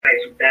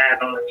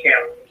on the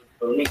channel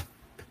for me.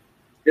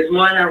 This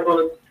morning I'm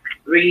going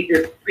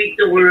to speak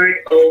the word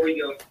over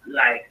your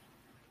life.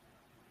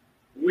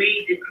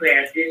 We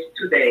declare this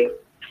today.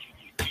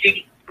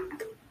 Speak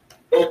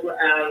over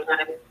our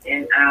life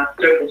and our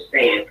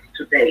circumstance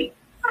today.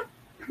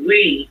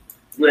 We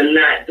will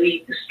not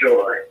be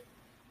destroyed.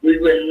 We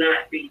will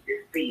not be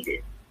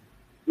defeated.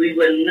 We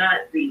will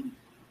not be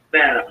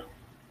bound.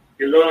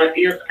 The Lord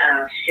is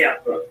our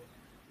shepherd.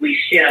 We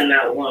shall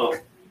not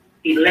want.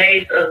 He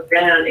lays us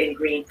down in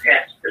green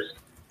pastures.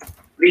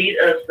 Lead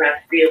us by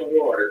still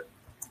waters.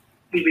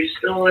 He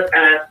restored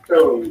our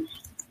souls.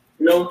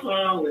 No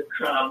harm will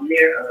come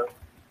near us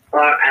or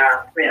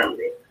our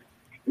family.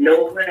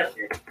 No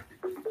weapon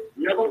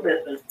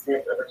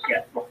sent us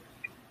shall harm.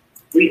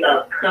 We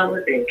are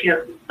covered and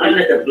kept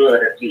under the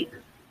blood of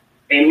Jesus.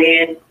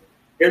 Amen.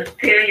 Just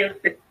tell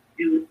yourself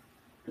you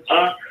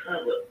are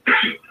covered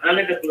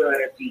under the blood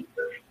of Jesus.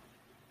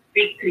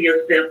 Speak to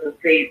yourself and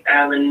say,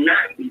 I will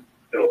not be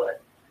destroyed.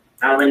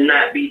 I will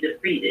not be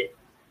defeated.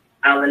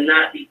 I will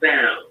not be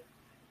bound.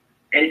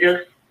 And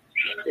just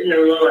trust in the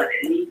Lord,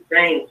 and these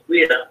things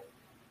will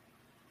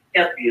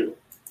help you.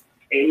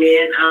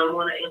 Amen. I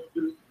want to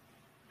introduce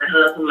my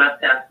husband, my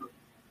pastor,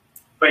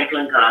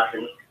 Franklin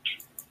Garson.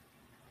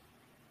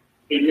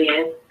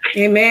 Amen.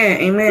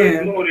 Amen.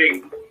 Amen. Good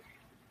morning.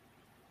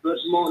 Good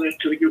morning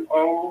to you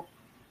all.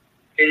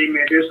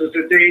 Amen. This is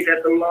the day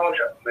that the Lord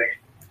has made.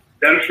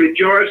 Let us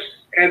rejoice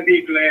and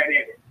be glad in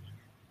it.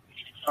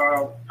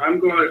 I'm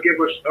going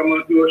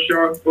to do a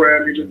short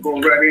prayer and just go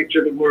right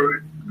into the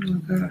word.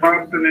 Okay.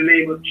 Father, in the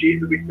name of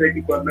Jesus, we thank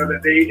you for another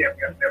day that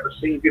we have never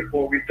seen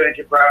before. We thank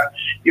you, God.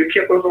 You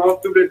kept us all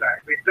through the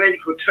night. We thank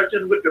you for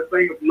touching us with the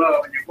flame of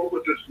love. And you woke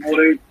us this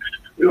morning.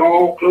 We're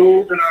all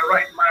clothed in our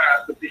right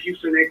minds with the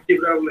use and activity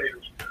of our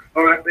limbs.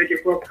 Lord, I thank you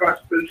for a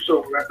prospering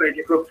soul. I thank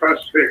you for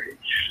prosperity.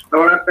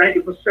 Lord, I thank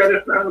you for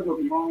satisfying us with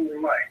a long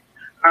life.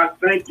 I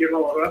thank you,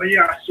 Lord, for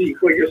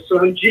your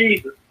son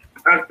Jesus.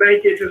 I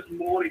thank you this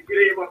morning.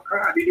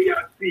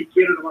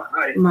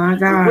 My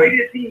God. The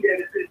greatest he that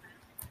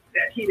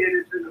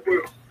is in the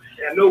world.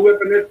 And no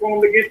weapon that's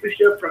formed against us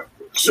shall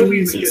prosper. No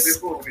evil shall be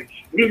formed.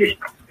 Neither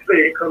shall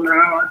say, come now,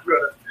 my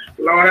brother.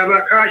 Lord, I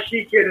block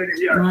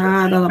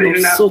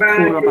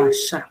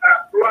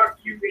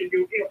you in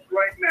your ears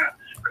right now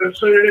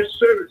concerning this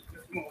service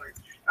this morning.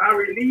 I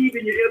relieve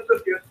in your ears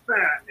of your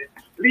assignment.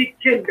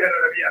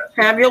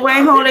 Have your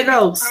way, Holy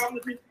Ghost.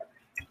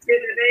 In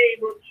the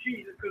name of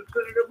Jesus,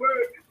 concerning the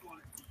word this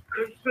morning,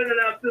 concerning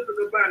our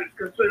physical bodies,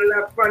 concerning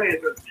our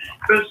finances,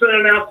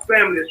 concerning our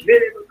families,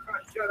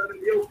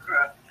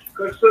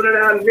 concerning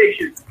our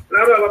nation.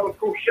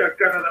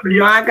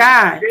 My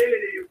God.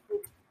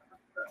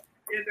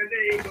 In the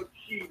name of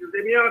Jesus,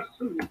 let me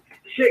also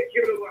shake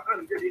you over.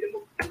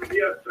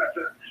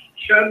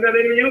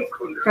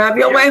 Have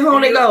your way,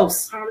 Holy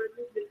Ghost.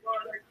 Hallelujah,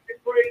 Lord, I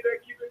praise, I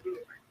give it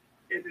glory.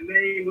 In the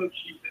name of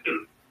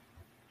Jesus.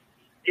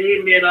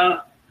 Amen.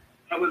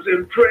 I was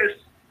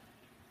impressed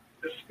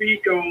to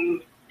speak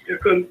on,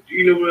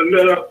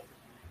 another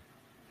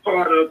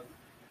part of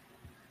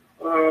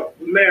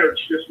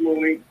marriage this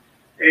morning.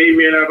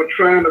 Amen. I was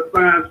trying to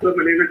find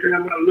something every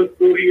time I look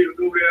go here to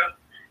go there.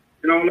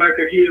 And all I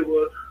could hear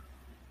was,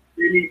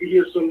 you need to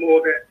hear some more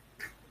of that.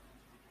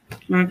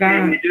 My God.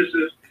 And this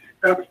is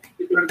Dr.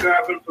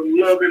 Garvin from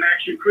Love and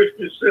Action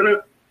Christian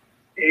Center.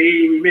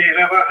 Amen.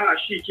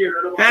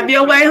 Have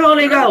your way,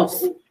 Holy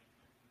Ghost.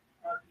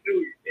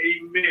 Hallelujah.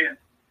 Amen.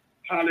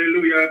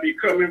 Hallelujah. I'll be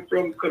coming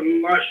from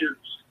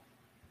Colossians.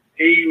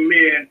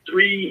 Amen.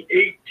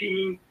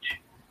 3:18,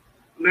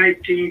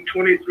 19,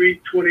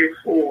 23,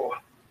 24.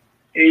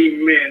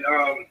 Amen.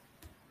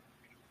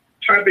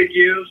 Topic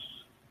is,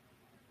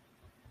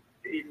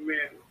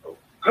 amen,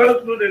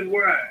 husband and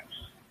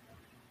wives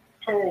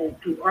called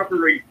to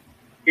operate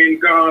in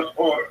God's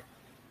order.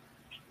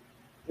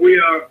 We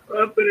are,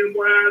 husband and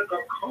wives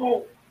are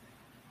called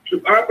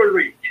to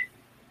operate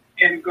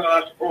in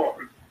God's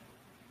order.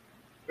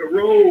 The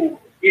roles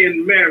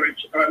in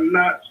marriage are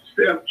not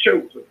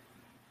self-chosen,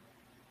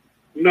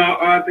 nor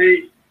are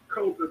they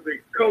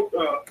cultivated,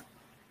 cultural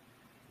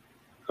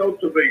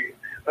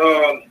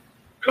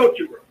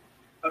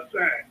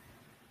assigned.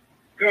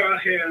 God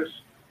has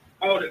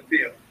ordered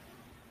them.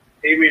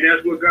 Amen.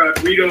 That's what God,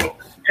 we don't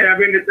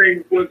have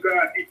anything with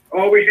God.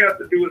 All we have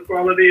to do is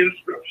follow the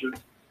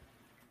instructions,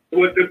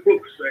 what the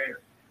book says,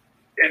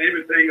 and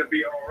everything will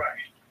be all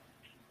right.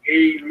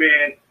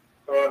 Amen.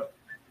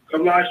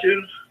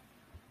 Colossians,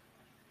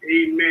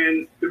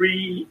 amen,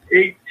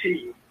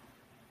 3:18.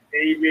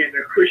 Amen.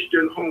 The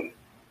Christian home.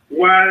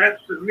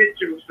 Wives, submit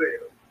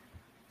yourselves.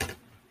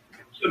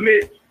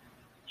 Submit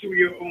to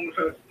your own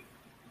husband,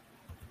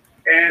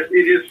 as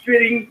it is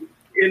fitting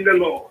in the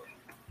Lord.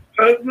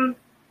 Husbands,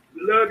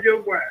 love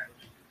your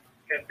wives,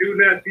 and do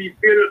not be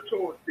bitter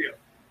towards them.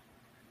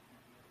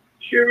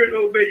 Children,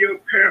 obey your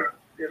parents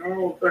in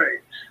all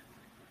things.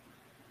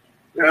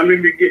 Now, let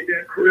me get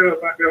that clear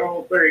about the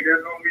whole thing.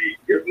 That don't mean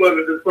your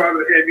mother and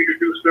father had you to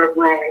do stuff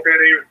wrong.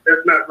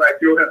 That's not right.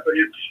 You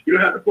don't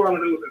have to follow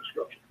those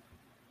instructions.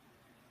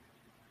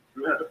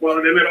 You don't have to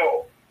follow them at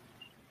all.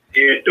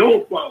 And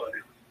don't follow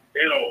them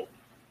at all.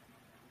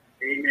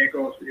 Amen.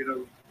 Because,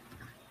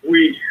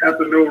 we have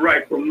to know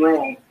right from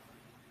wrong.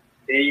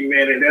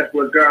 Amen. And that's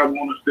what God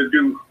wants us to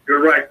do, the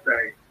right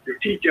thing, to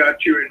teach our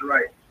children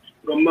right.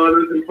 The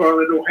mothers and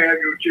fathers don't have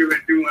your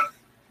children doing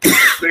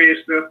saying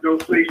stuff,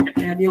 don't say something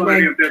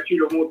that you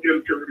don't want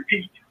them to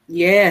repeat.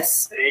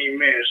 Yes.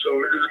 Amen.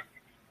 So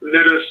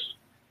let us,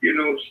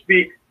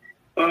 speak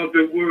of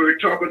the word,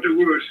 talk of the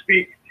word,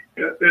 speak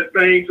the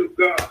things of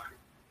God.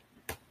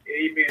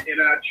 Amen.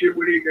 And our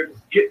children can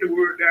get the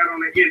word down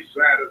on the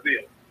inside of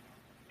them.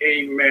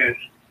 Amen.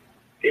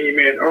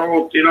 Amen.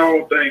 In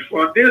all things.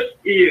 For this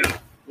is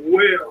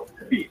well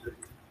pleasing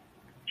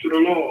to the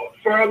Lord.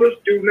 Fathers,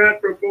 do not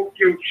provoke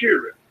your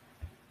children.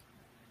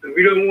 And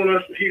he don't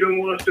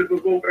want us to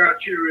provoke our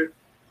children,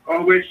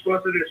 always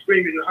fussing and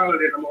screaming and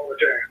hollering at them all the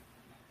time.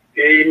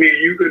 Amen.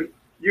 You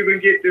can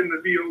get them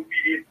to be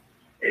obedient.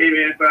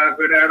 Amen.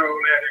 Without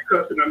all that and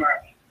cussing them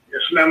out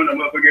and slamming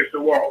them up against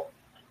the wall.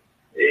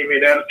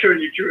 Amen. That'll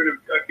turn your children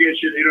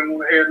against you. They don't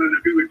want to have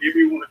nothing to do with you if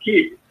you want to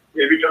kill you.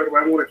 If you talk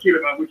about want to kill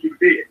them, I wish you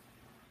did.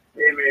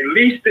 Amen.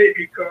 Least they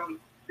become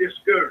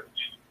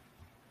discouraged.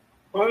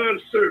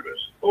 Bond service.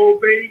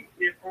 Obey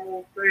in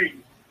all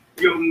things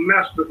your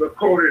masters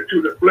according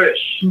to the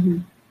flesh,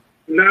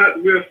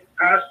 not with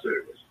our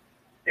service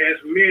as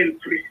men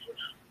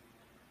pleasers,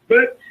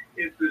 but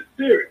in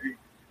sincerity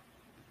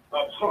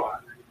of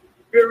heart,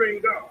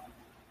 fearing God.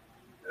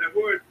 And the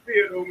word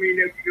fear don't mean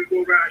that we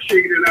can go around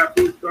shaking in our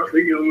boots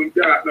with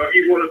God. No,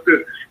 he wants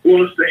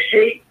us to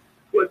hate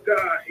what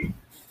God hates,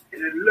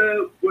 and then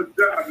love what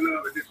God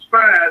loves, and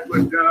despise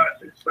what God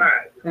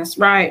despises. That's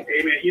right.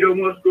 Amen. He don't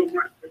want us to go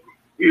around.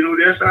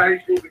 That's how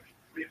he's supposed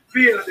to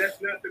feel. That's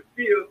not the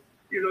feel.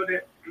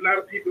 That a lot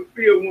of people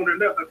feel one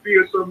another,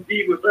 feel some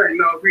evil thing.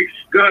 No,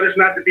 God is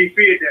not to be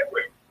feared that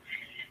way.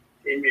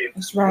 Amen.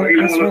 That's right. So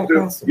he wants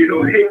us to,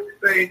 hate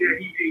the thing that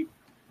he hates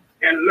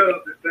and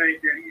love the thing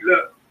that he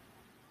loves.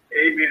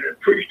 Amen. And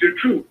preach the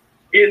truth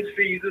in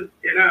season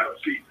and out of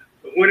season,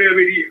 but whenever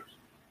it is.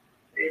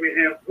 Amen.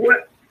 And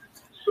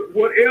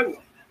whatever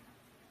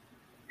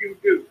you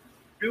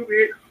do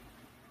it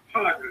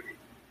heartily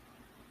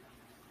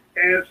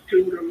as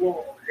to the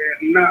Lord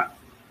and not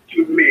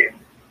to men,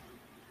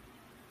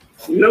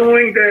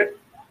 knowing that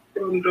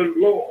from the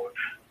Lord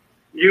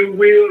you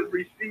will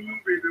receive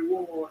a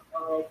reward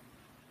of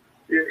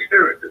the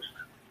inheritance.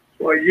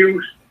 For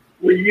you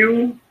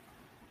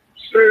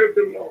serve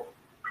the Lord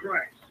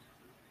Christ.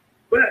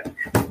 But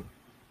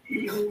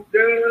he who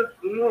does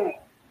wrong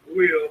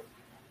will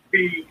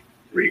be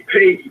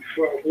repaid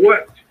for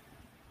what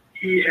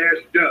he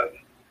has done.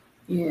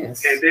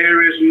 Yes. And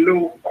there is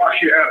no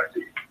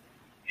partiality.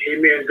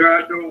 Amen.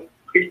 God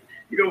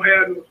you don't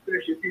have no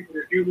special people.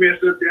 If you mess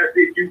up that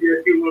day,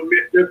 you will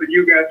mess up, and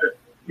you're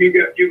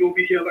gonna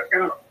be held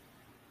accountable.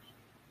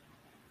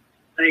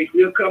 Things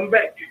will come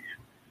back to you.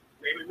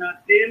 Maybe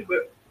not then,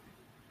 but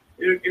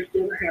it's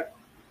gonna happen.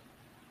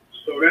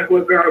 So that's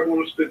what God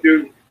wants us to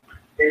do.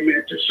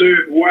 Amen. To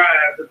serve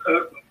wives and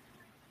husbands.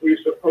 We're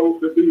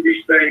supposed to do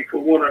these things for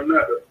one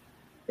another.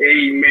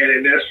 Amen.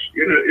 And that's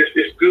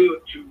it's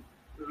good to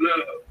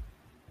love.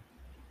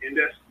 And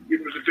that's the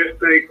best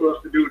thing for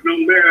us to do.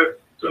 Don't marry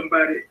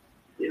somebody,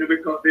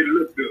 because they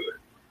look good.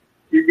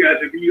 You have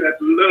to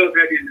love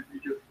that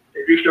individual.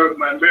 If you're talking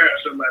about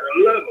marrying somebody,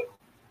 love them.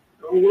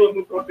 Don't love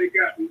them because they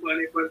got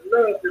money, but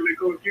love them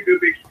because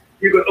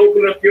you can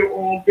open up your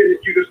own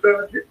business. You can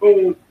start your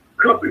own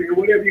company or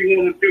whatever you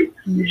want to do.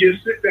 You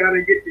just sit down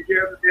and get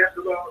together and ask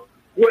about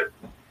what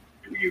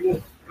do you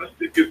want us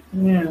to do.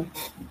 Yeah.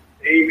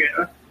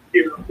 Amen.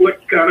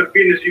 What kind of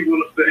business you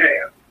want us to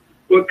have.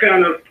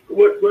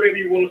 Whatever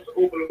you want us to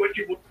open, what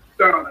you want to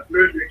start, a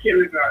nursery,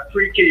 kindergarten,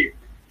 pre-K.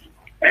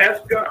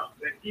 Ask God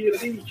that he'll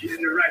lead you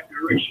in the right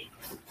direction.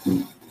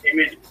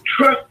 Amen.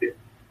 Trust it,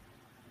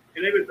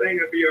 and everything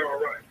will be all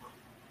right.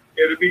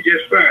 It'll be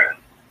just fine.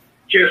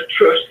 Just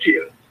trust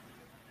him.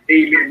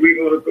 Amen. We're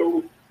going to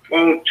go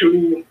on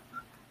to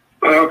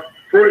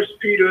 1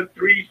 Peter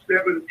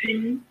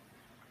 3:17.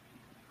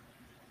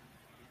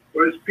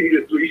 1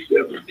 Peter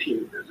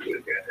 3:17. Let's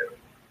look at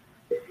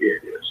it. Here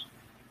it is.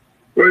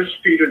 1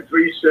 Peter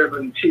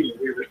 3:17.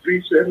 Is it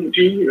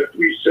 3:17 or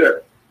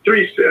 3:7?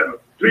 3:7.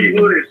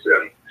 3:1 and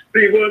 7.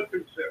 3:1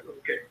 through 7.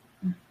 Okay.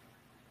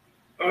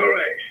 All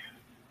right.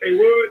 A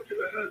word to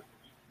the husbands.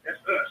 That's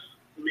us,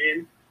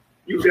 men.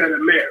 You got to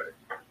marry.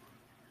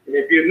 And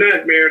if you're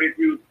not married, if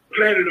you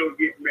planning on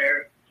getting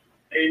married,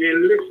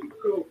 amen, listen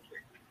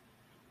closely.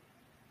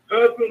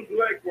 Husbands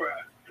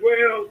likewise,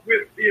 dwell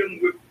with them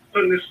with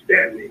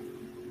understanding,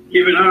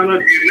 giving honor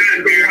to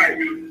the wife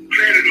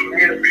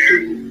as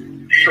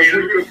to a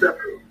weaker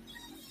vessel,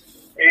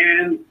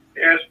 and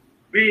as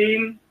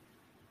being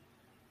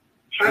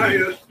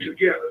heirs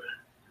together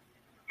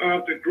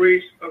of the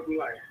grace of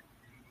life,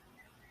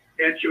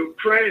 that your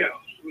prayers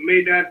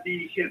may not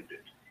be hindered.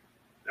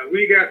 Now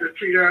we got to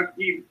treat our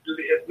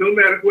no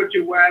matter what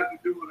your wives are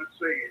doing or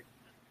saying,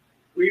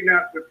 we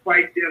not to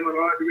fight them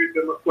or argue with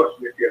them or fuss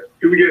with them.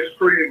 You just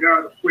pray to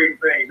God to straighten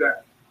things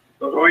out.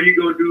 Because all you're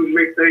going to do is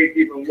make things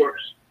even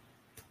worse.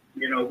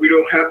 You know, we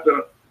don't have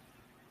to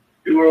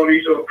do all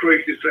these old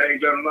crazy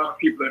things that a lot of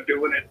people are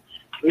doing. And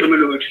women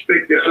who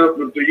expect their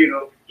husband to, you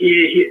know,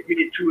 he hit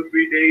me in 2 or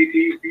 3 days,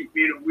 he beat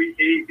me in a week,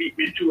 he beat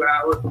me in 2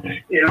 hours,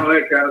 you know,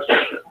 that kind of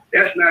stuff.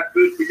 That's not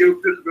good for your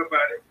physical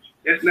body.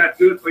 That's not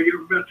good for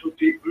your mental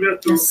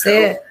That's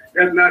health. it.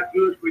 That's not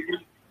good for you.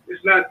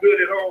 It's not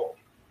good at all.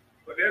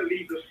 But that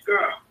leaves a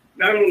scar,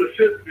 not only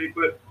physically,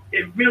 but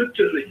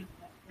mentally,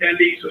 that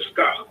leaves a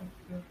scar.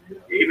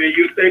 Amen.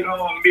 You think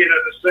all men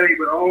are the same,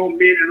 but all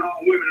men and all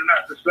women are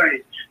not the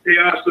same.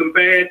 There are some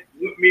bad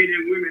men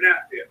and women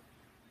out there.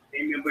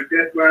 Amen. But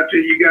that's why I tell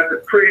you, you got to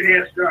pray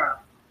and ask God,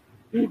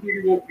 who do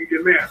you want me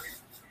to marry?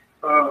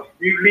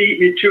 You lead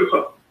me to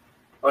her,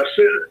 or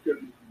send her to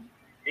me.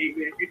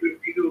 Amen.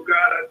 You know,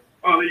 God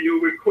honor your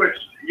request,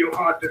 your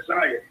heart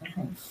desire.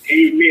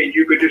 Amen.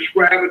 You can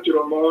describe it to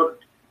the Lord,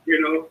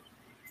 you know,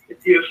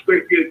 He'll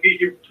give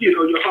you, you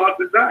know, your heart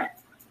desire.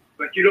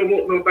 But you don't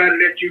want nobody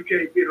that you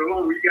can't get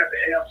along. You got to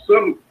have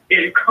some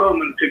in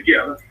common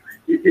together.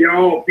 You can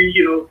all be,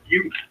 you know,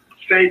 you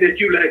things that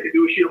you like to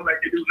do, she don't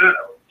like to do none of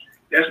them.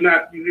 That's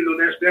not, you know,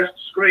 that's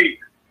straight.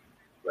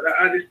 But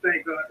I just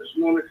thank God this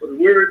morning for the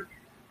word.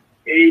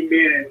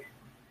 Amen.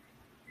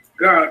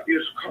 God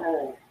is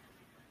called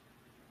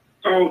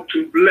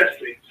to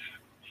blessings.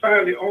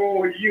 Finally,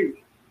 all you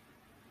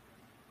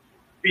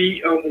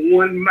be of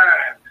one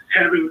mind,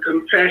 having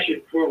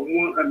compassion for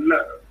one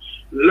another.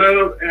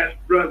 Love as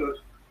brothers.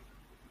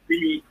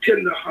 Be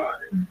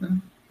tenderhearted.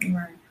 Mm-hmm.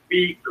 Right.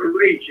 Be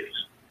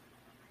courageous.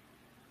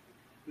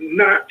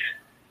 Not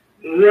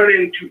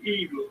running to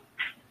evil.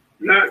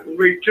 Not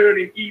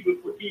returning evil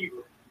for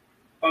evil.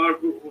 Or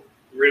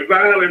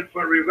reviling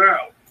for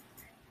reviling.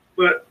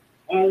 But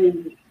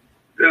on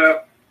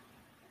the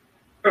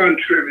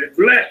contrary,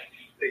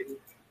 blessed,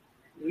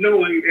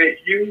 knowing that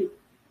you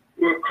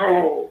were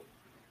called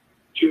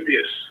to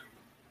this.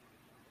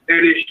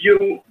 That is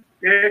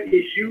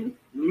you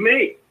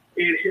may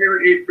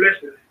inherit a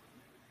blessing.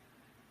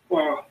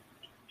 For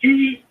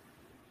he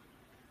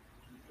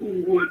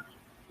who would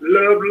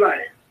love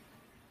life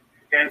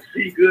and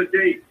see good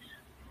days,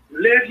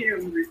 let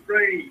him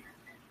refrain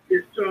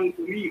his tongue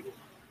from evil.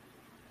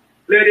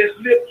 Let his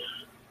lips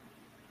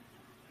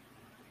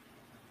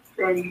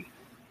from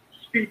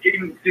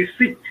speaking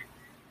deceit.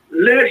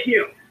 Let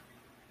him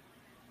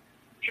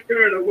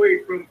turn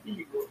away from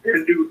evil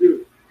and do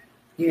good.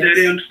 Yes. Let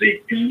him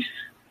seek peace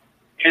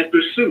and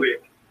pursue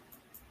it.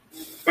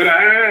 For the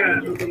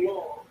eyes of the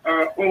Lord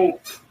are on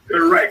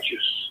the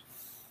righteous,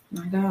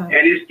 My God.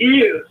 and his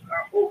ears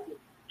are open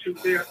to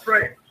their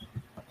prayers.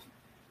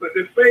 But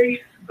the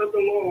face of the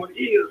Lord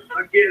is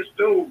against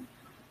those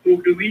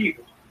who do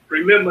evil.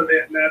 Remember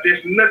that now.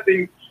 There's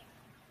nothing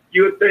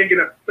you're thinking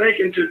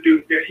to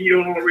do that he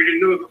don't already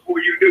know before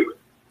you do it.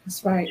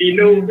 That's right. He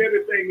knows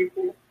everything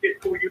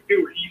before you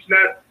do it.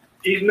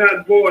 He's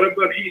not void,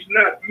 but he's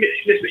not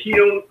listen, he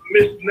don't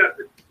miss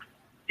nothing.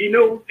 He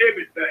knows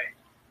everything.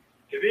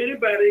 If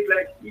anybody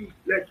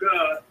like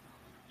God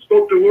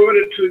spoke the word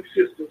into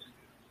existence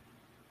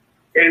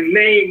and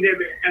named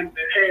and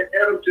had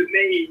Adam to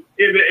name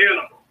every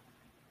animal,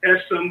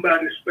 that's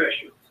somebody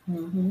special.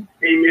 Mm-hmm.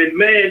 Amen.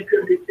 Man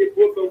couldn't, it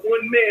was but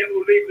one man who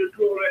was able to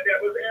do all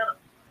that was Adam.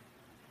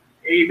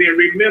 Amen.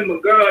 Remember,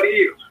 God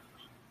is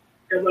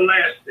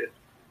everlasting.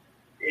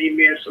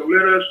 Amen. So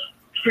let us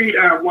treat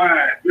our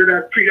wives, let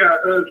us treat our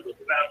husbands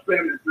and our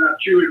families and our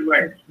children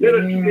right. Let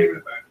us treat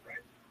everybody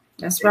right.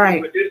 That's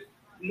right. But this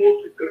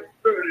mostly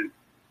concerning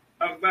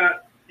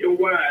about your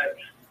wives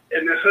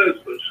and the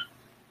husbands.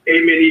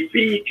 Amen.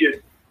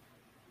 Ephesians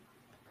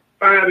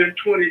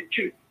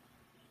 5:22.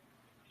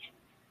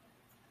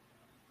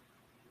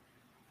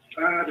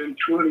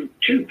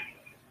 5:22.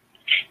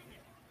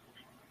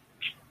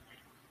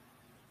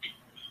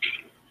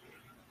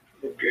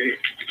 Okay.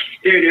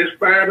 Here it is,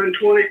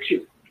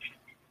 5:22.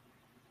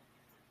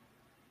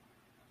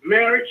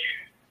 Marriage,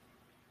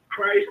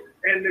 Christ,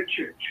 and the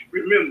church.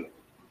 Remember,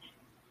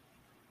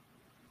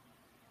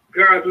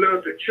 God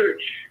loved the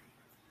church.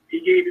 He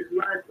gave his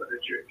life for the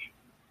church.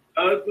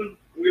 Husbands,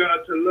 we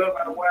are to love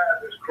our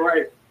wives as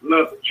Christ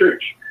loved the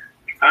church.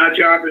 Our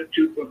job is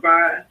to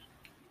provide,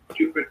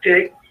 to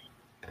protect,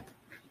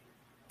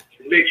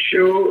 to make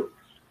sure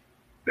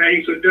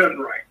things are done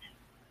right.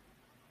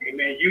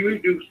 Amen. You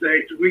do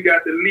things. We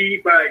got to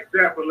lead by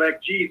example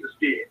like Jesus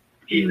did.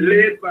 He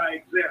led by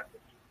example.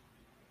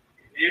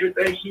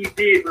 Everything he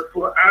did was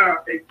for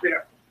our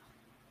example.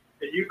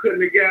 And we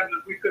couldn't have gotten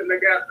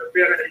a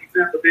better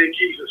example than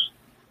Jesus.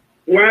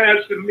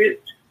 Wives,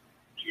 submit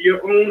to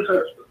your own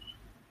husbands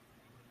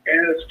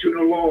as to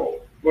the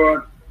Lord.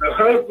 For the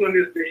husband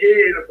is the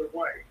head of the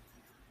wife,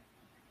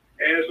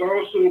 as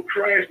also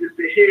Christ is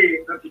the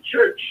head of the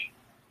church,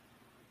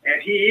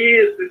 and he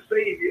is the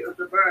Savior of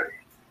the body.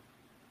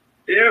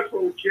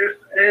 Therefore, just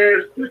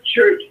as the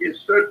church is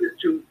subject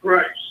to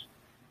Christ,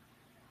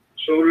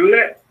 so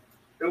let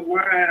the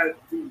wives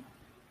be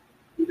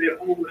to their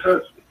own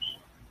husbands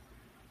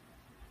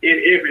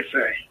in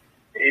everything.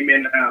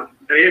 Amen. Now,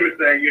 everything,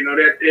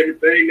 that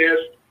everything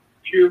that's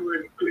pure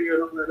and clear,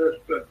 none of that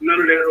stuff, none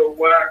of that old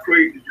wild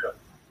crazy stuff.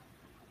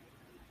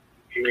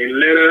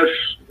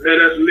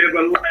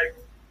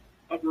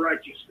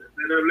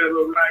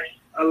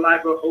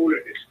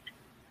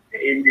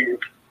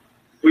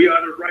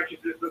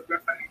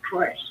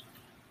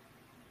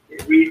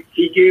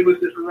 gave us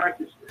this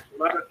righteousness. A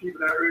lot of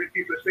people, I heard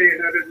people saying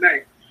the other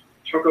night,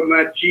 talking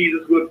about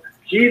Jesus, when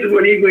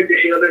he went to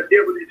hell, the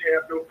devil didn't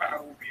have no power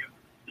over him.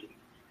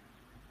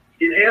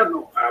 He didn't have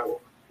no power,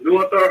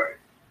 no authority.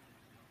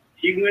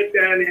 He went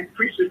down and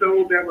preached to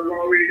those that were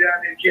already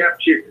down in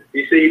captivity.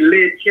 He said he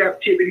led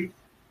captivity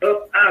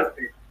up out of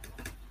it.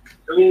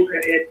 Those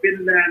that had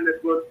been down there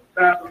for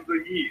thousands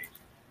of years.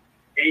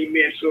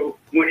 Amen. So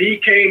when he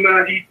came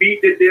out, he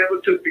beat the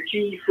devil, took the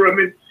keys from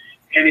him,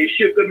 and he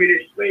shook him in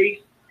his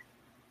face.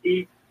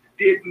 He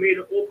made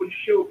an open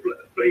show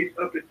place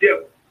of the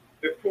devil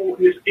before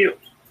his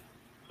imps.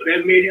 So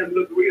that made him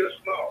look real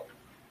small.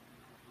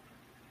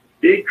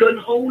 They couldn't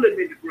hold him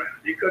in the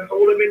ground. They couldn't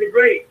hold him in the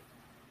grave.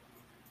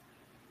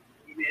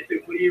 Amen. So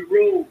when he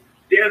rose,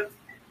 death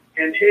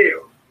and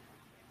hell,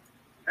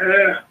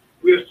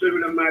 we're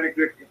serving a mighty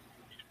good God.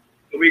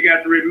 So we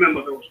got to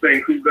remember those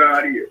things, who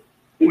God is,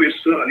 who his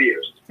son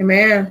is.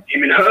 Amen.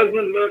 Amen.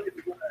 Husband loved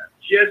his wife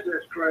just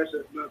as Christ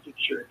has loved the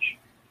church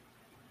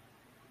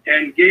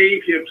and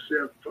gave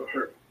himself for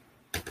her,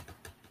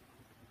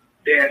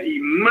 that he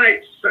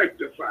might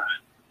sanctify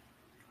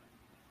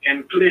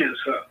and cleanse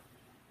her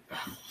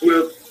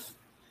with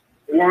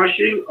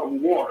washing of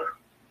water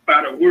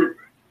by the word.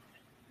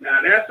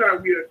 Now that's how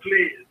we are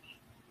cleansed,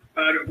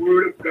 by the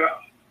word of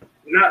God,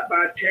 not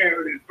by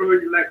terror and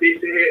purging like they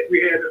said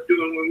we had us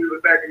doing when we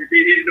were back in the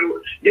day.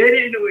 They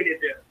didn't know any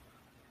better.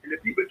 And the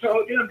people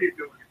told them they didn't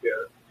know any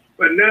better.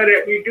 But now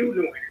that we do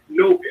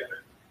know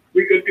better,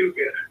 we could do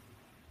better.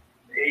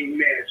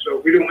 Amen. So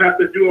we don't have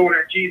to do all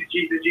that Jesus,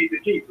 Jesus, Jesus,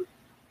 Jesus.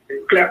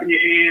 And clapping your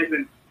hands,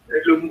 and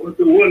it's a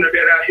wonder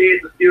that our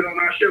heads are still on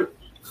our shoulders.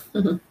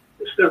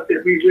 The stuff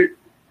that we went,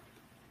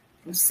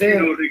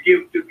 to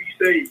give to be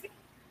saved.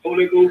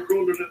 Holy Ghost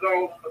rolling us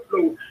all on the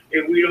floor,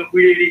 and we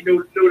didn't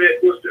know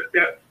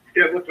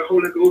that was the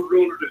Holy Ghost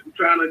rolling us and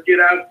trying to get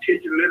our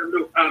attention and let them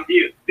know I'm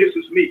here. This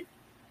is me.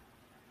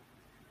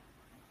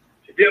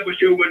 The devil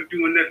sure wasn't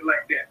doing nothing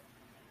like that.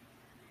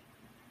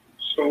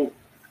 So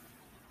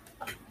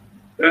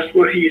that's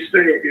what he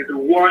said, is the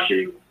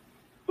washing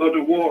of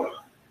the water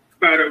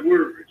by the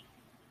word,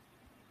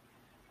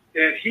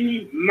 that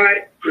he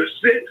might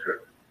present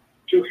her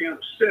to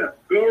himself,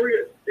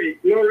 a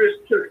glorious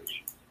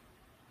church,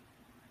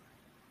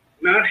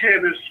 not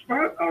having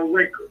spot or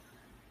wrinkle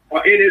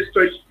or any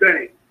such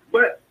thing,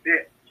 but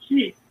that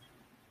he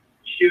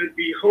should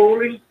be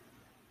holy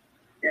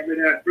and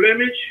without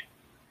blemish.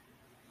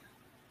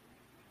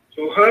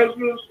 So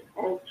husbands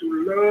ought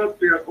to love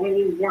their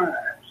own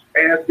wives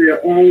as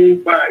their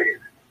own bodies.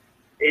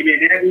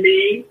 Amen. That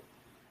means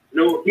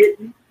no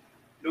hitting,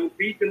 no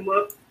beating them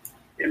up,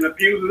 and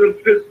abusing them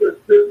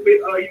physically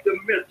or even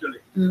mentally.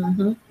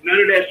 Mm-hmm. None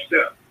of that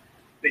stuff.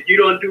 That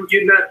you're not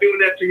doing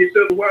that to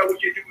yourself. Why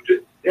would you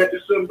do that to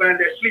somebody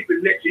that's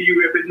sleeping next to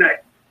you every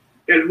night,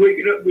 that's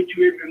waking up with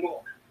you every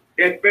morning,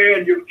 that's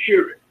bearing your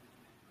children,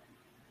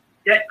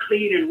 that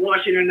cleaning,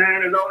 washing, and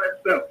ironing, and all that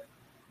stuff?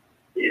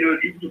 You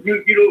don't do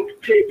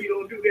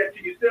that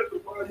to yourself. So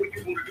why would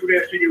you want to do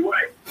that to your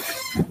wife?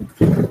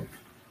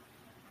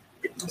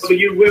 So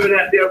you women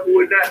out there who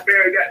are not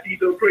married, got these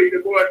little crazy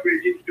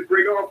boyfriends, you need to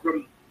break off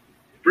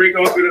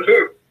with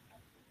her.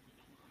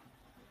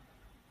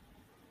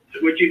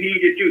 That's what you need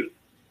to do.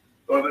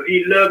 Because if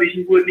he loved you,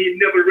 he wouldn't even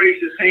never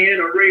raise his hand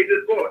or raise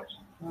his voice.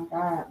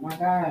 My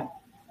God.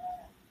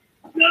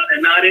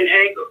 And not in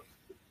anger.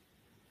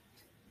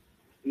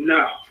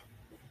 No.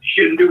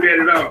 Shouldn't do that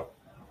at all.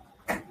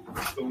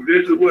 So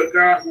this is what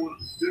God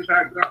wants. This is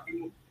how God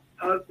wants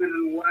husband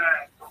and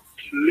wife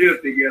to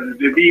live together,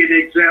 to be an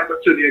example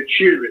to their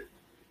children,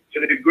 to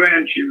their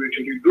grandchildren,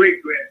 to their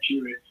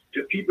great-grandchildren,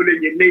 to people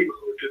in your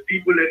neighborhood, to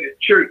people in the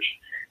church.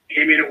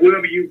 Amen.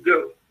 Wherever you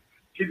go,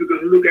 people are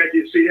going to look at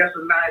you and say, that's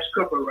a nice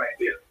couple right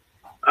there.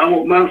 I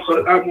want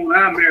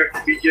our marriage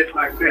to be just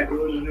like that.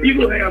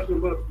 People have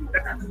some ups and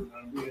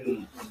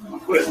downs,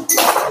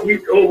 but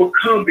we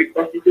overcome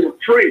because we go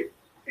pray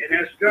and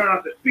ask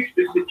God to fix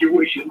the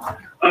situation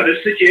or the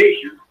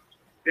situation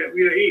that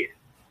we are in.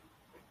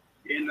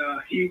 And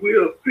he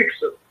will fix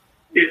it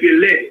if you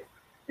let it.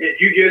 And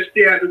you just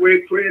stay out the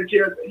way, pray and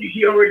tell.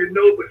 He already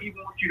knows, but he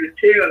wants you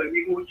to tell him.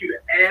 He wants you to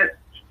ask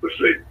for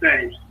certain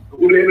things,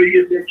 whatever it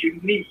is that you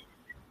need.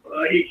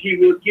 He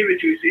will give it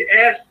to you. Say,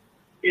 ask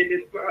in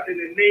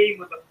the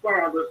name of the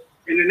Father,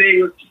 in the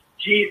name of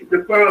Jesus,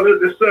 the Father,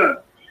 the Son.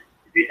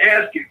 If you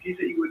ask him, he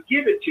said he will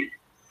give it to you.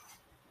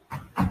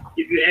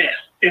 If you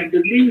ask and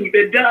believe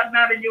and doubt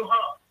not in your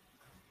heart,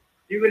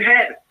 you can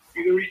have it.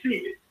 You can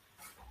receive it.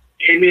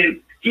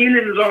 Amen.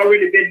 Healing has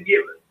already been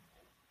given.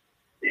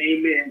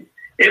 Amen.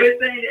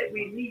 Everything that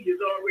we need has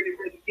already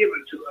been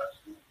given to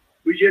us.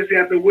 We just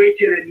have to wait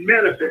till it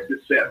manifests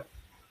itself.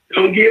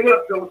 Don't give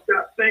up. Don't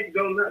stop thinking.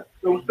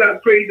 Don't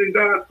stop praising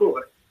God for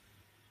it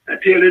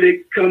until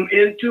it come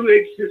into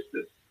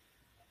existence,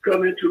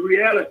 come into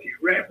reality,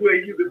 right where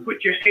you can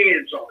put your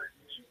hands on it.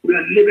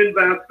 We're living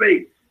by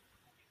faith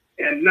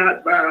and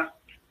not by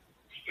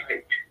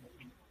sight.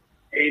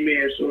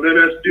 Amen. So let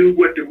us do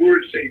what the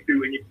word say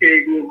do, and you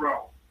can't go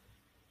wrong.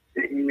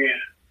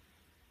 Amen.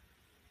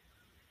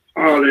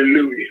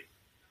 Hallelujah.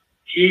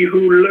 He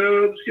who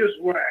loves his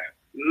wife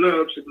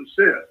loves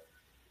himself.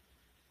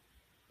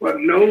 But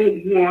no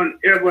one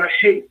ever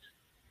hated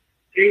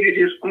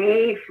his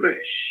own flesh,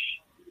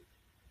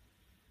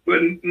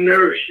 but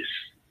nourishes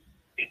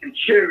and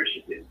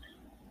cherishes it,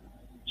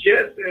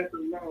 just as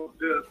the Lord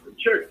does the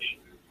church.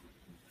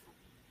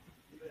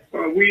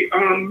 For we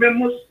are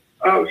members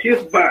of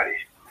his body.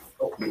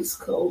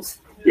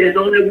 There's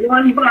only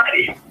one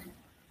body,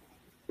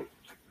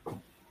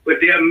 but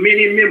there are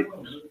many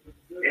members,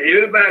 and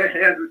everybody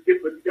has a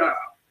different job,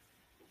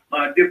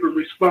 a different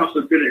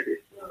responsibility,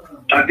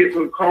 a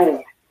different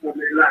call for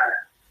their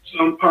lives.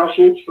 Some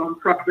apostles, some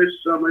prophets,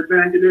 some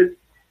evangelists,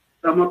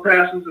 some are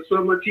pastors, and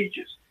some are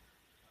teachers.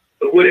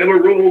 But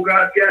whatever role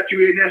God got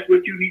you in, that's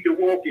what you need to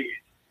walk in.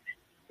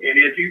 And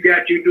if you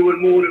got you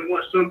doing more than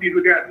one, some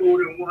people got more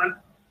than one,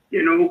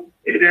 you know,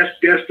 and that's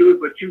good.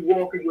 But you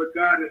walking what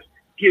God has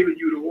given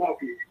you to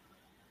walk in,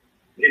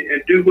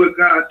 and do what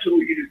God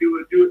told you to do,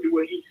 and do it the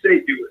way He say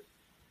do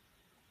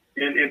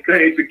it, and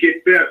things to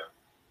get better.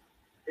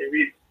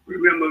 And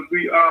remember,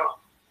 we are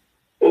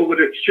over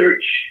the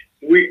church.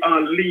 We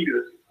are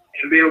leaders,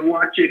 and they're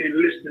watching and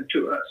listening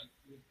to us.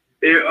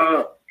 There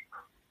are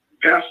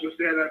pastors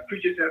that are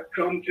preachers that have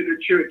come to the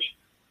church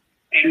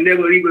and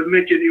never even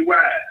mention their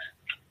wives.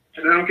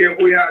 And I don't care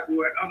where I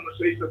go, I'm going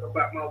to say something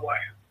about my wife.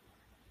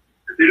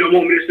 If they don't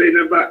want me to say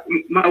nothing about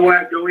my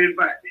wife, don't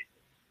invite me.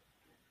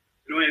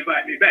 Don't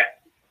invite me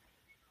back.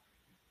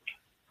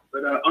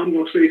 But I'm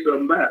going to say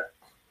something about it,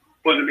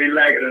 whether they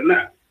like it or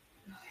not.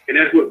 And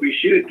that's what we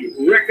should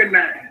do.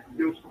 Recognize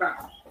your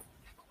spouse,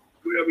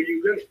 wherever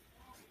you go.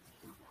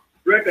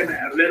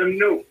 Recognize, let them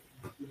know,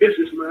 this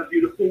is my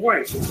beautiful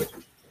wife.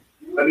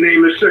 Her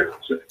name is such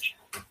and such.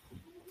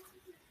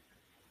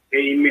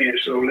 Amen.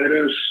 So let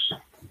us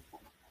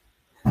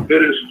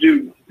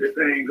do the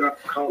thing God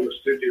called us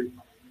to do.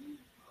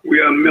 We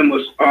are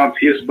members of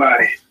his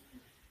body,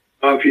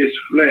 of his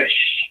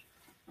flesh,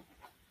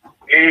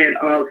 and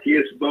of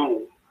his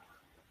bone.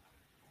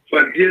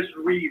 For this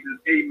reason,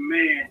 a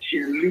man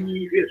shall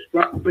leave his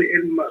father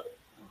and mother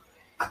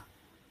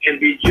and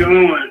be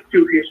joined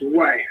to his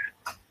wife,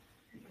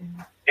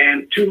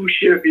 and two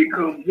shall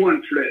become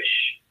one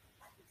flesh.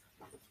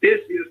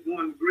 This is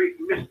one great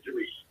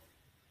mystery,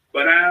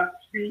 but I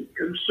speak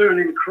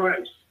concerning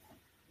Christ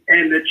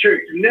and the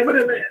church.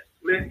 Nevertheless,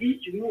 let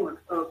each one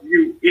of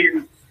you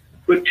in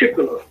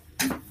particular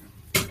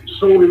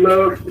so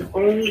love his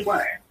own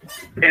wife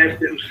as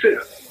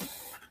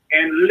himself,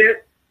 and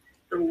let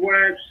the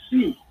wife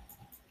see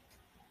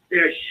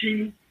that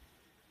she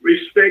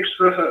respects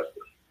her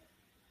husband.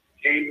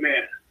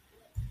 Amen.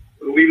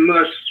 We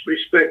must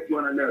respect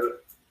one another.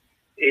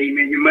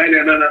 Amen. You might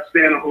not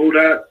understand a whole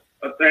lot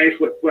of things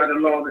what the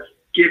Lord is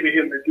giving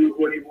him to do,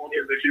 what he wants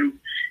him to do.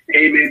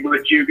 Amen.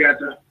 But you got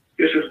to,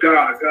 this is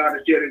God. God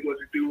is telling what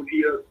to do, and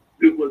he'll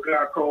do what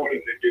God called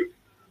him to do.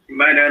 You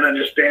might not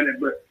understand it,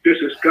 but this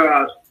is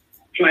God's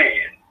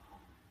plan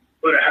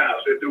for the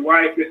house. If the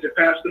wife is the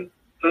pastor,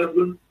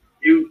 husband,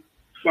 you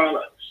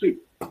follow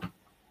suit.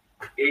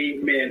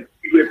 Amen.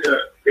 You have to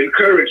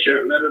encourage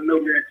her, let her know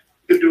that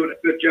you're doing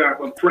a good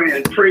job of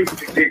praying, praying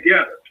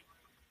together.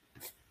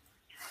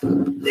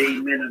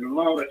 Amen. And the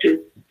Lord will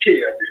take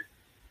care of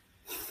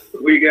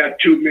it. We got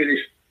too many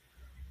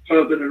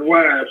husbands and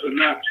wives are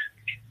not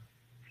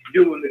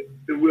doing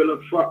the will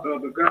of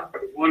the God.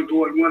 One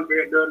going one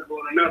way, the other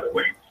going another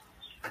way.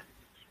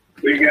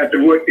 We got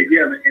to work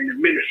together in the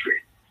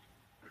ministry.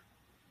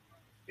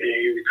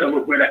 And we come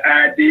up with an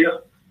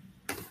idea.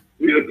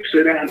 We'll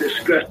sit down and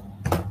discuss.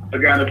 I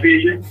got a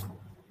vision.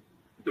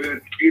 We'll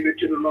give it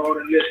to the Lord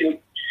and let him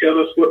tell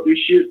us what we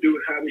should do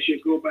and how we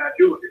should go about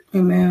doing it.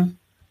 Amen.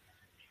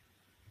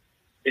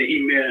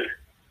 Amen.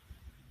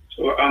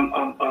 So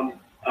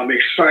I'm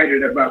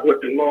excited about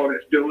what the Lord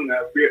is doing.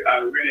 I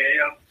really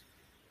am.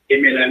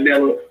 Amen.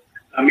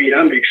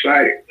 I'm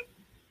excited.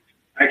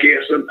 I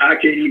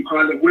can't even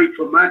hardly wait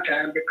for my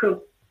time to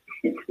come.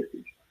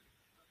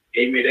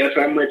 Amen. That's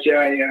how much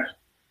I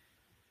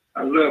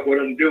love what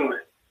I'm doing.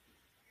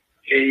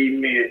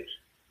 Amen.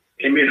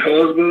 Amen.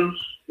 Husbands,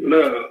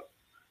 love.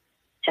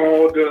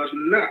 Paul does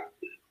not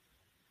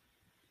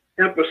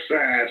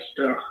emphasize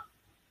the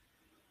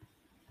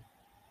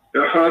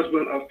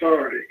husband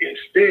authority.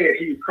 Instead,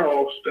 he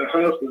calls the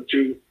husband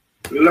to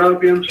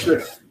love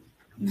himself,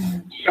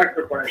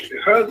 sacrifice.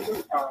 The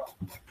husband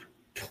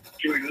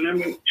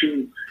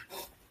to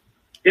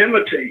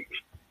imitate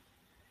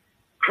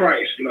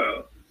Christ's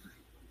love.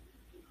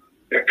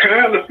 The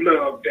kind of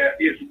love that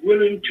is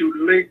willing to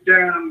lay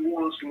down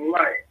one's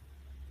life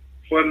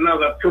for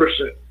another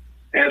person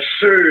and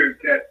serve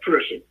that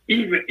person,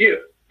 even if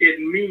it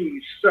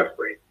means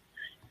suffering.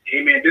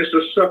 Amen. This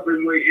is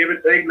suffering where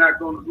everything's not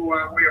going to go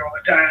our way all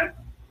the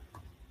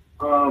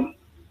time.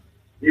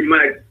 You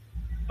might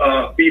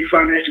be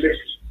financially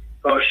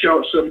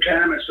short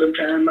sometime, and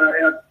sometimes might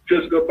have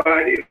physical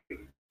body,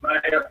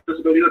 might have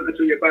physical illness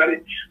in your body.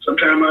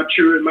 Sometimes our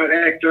children might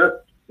act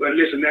up. But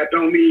listen, that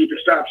don't mean to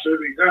stop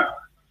serving God.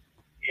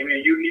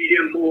 Amen. You need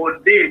him more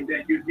then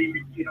than you need,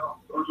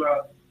 because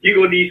you're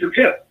going to need some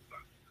help.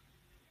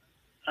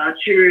 our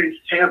children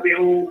have their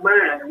own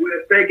mind, and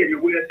we're thinking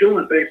and we're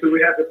doing things, so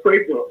we have to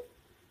pray for them.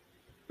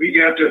 We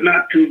got to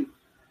not to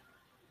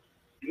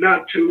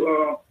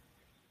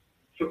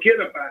forget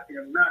about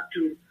them, not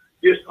to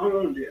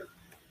disown them.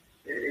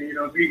 And, you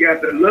know, we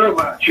got to love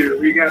our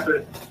children. We got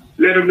to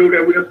let them know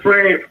that we're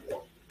praying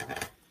for them,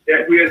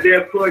 that we are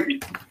there for you.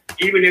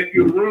 Even if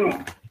you're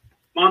wrong,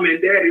 Mom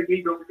and Daddy,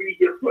 we gonna be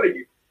here for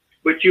you.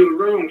 But you're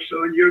wrong,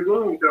 son. You're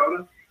wrong,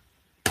 daughter.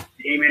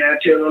 Amen. I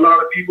tell a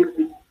lot of people,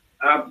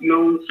 I've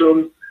known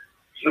some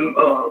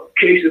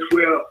cases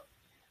where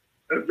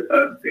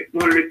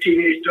one of the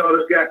teenage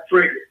daughters got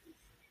pregnant,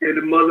 and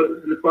the mother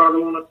and the father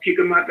want to kick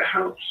them out the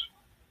house.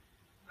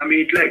 I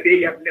mean, it's like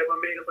they have never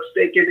made a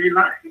mistake in their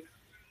life.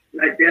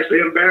 Like that's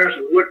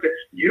embarrassing.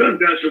 You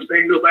done some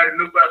things nobody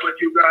knows about what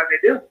you got to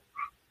do.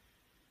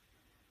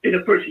 And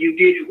the person you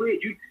did it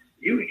with, you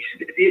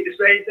did the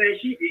same thing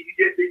she did. You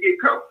just didn't get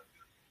caught.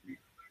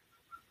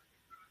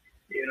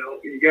 You know,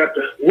 you got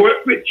to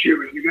work with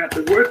children. You got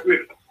to work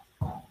with them.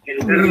 And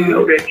let them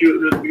know that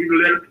you let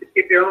them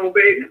get their own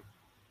baby.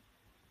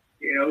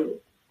 You know,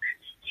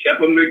 help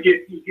them to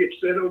get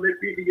set on their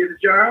feet to get a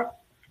job.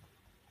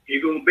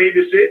 You're going to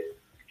babysit.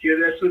 Give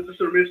that sister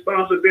some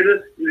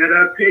responsibility, and that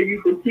I'll pay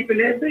you for keeping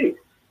that baby.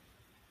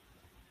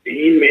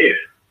 Amen.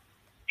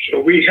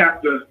 So we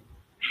have to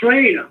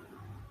train them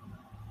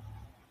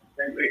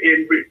and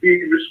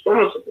be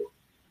responsible.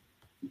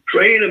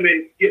 Train them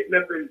in getting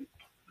up and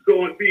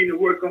going, being to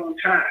work on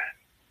time.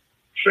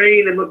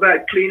 Train them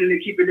about cleaning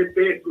and keeping their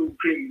bedroom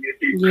clean. If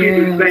they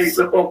cleaning things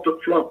up off the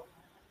floor,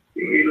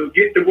 you know,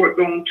 get to work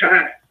on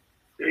time.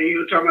 And you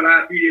know, talking about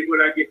I'll be there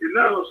when I get to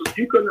know. So if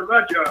you come to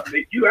my job,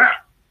 make you out.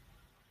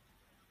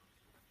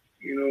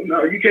 You know,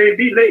 no, you can't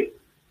be late.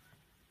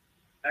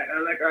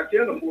 Like I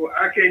tell them, boy,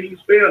 I can't even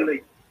spell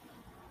late.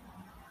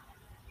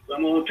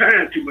 I'm on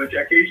time too much.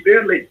 I can't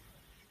spell late.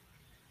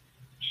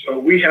 So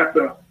we have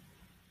to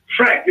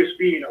practice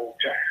being on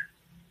time.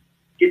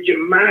 Get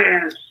your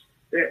minds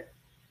that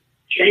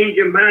change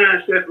your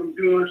mindset from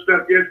doing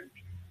stuff just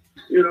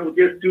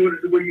doing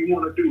it the way you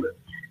want to do it.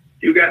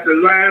 You got to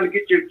learn to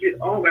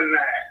get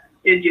organized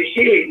in your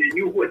head and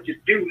you what you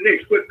do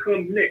next, what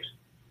comes next.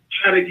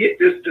 Try to get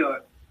this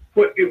done.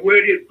 Put this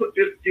where you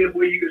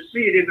can see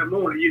it in the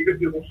morning.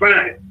 You will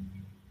find it.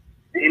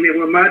 Amen.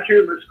 When my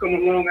children come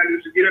along, I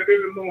used to get up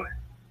every morning,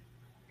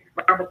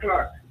 5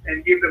 o'clock,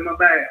 and give them a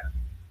bath,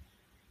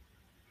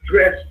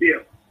 dress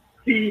them,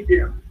 feed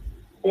them.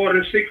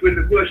 4:45 when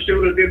the bus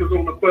showed up, they was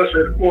on the bus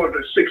at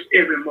 4:45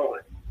 every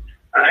morning.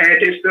 I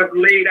had this stuff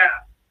laid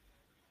out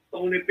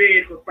on the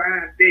bed for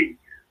 5 days.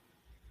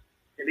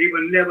 And they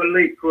were never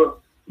late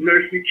for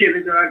nursery,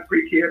 kindergarten,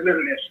 pre-care, none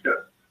of that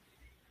stuff.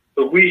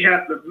 But we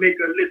have to make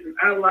a listen.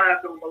 Our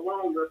lives don't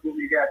belong to us when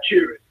we got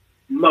children,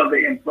 mother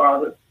and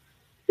father.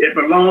 It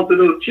belongs to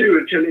those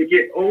children until they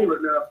get old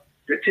enough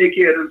to take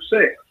care of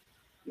themselves.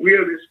 We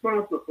are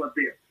responsible for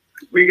them.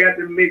 We got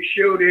to make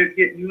sure they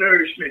get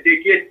nourishment. They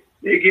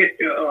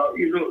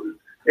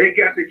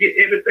got to get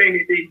everything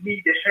that they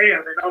need to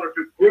have in order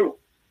to grow.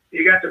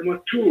 They got to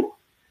mature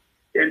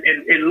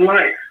in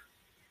life.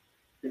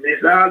 And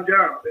it's our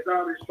job, it's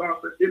our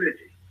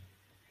responsibility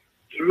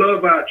to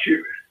love our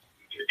children,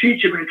 to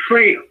teach them and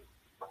train them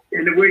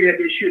in the way that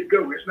they should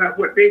go. It's not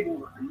what they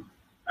want to do.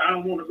 I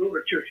don't want to go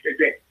to church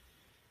today.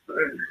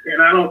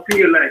 And I don't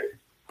feel like it.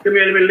 Come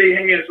here, let me lay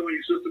hands on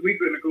you, sister. We're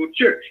going to go to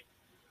church.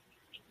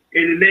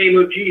 In the name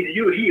of Jesus,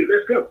 you're healed.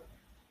 Let's go.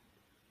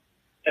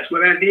 That's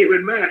what I did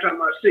with mine. Talking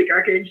about sick.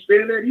 I can't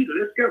stand that either.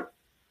 Let's go.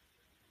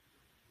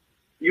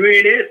 You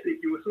ain't that sick.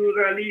 As soon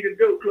as I leave the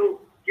door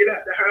closed, get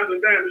out the house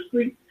and down the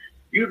street,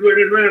 you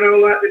running around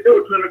all out the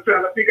door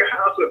trying to pick a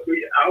house up for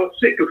you. I was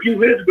sick a few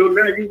minutes ago.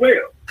 Now you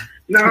well.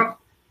 Now,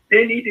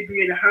 they need to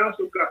be in the house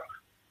of God.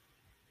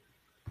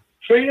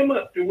 Train them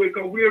up to wake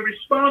up. We're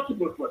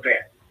responsible for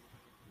that.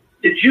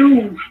 The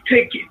Jews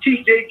teach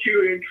their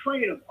children and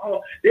train them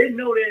all. They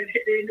know their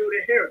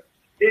heritage.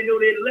 They know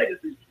their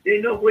legacy. They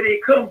know where they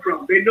come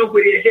from. They know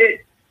where they're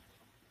headed.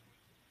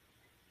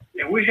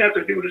 And we have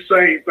to do the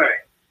same thing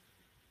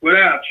with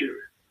our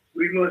children.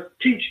 We must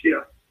teach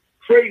them,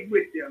 pray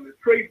with them, and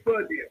pray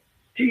for them.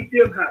 Teach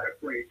them how to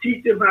pray.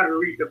 Teach them how to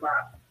read the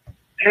Bible.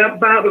 Have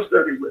Bible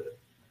study with them.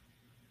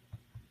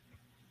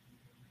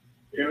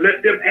 And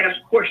let them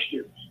ask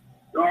questions.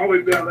 Don't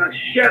always be like,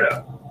 shut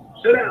up.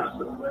 Sit down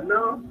somewhere.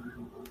 No.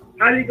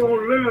 How are you going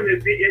to learn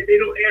if they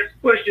don't ask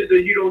questions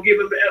and you don't give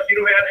them the answer? You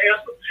don't have the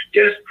answer.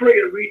 Just pray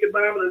and read the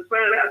Bible and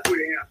find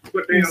out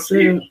what the answer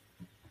is.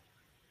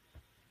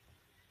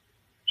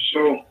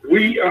 So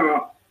we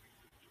are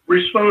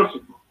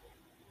responsible.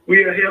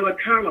 We are held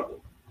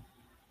accountable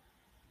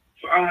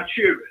for our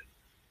children.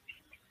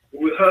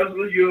 With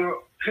husbands,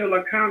 you're held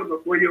accountable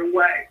for your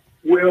wife's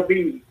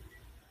well-being.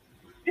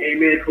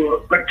 Amen. For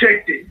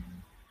protecting,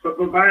 for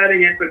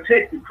providing and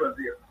protecting for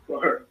them,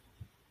 for her.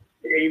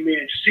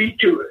 Amen. See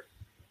to it.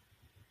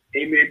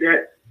 Amen.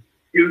 That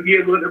you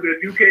give her,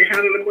 if you can't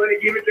handle the money,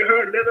 give it to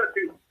her and let her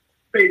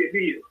pay the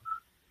bills.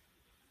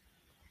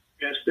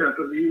 And stuff.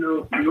 Because,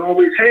 you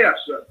always have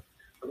something.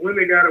 The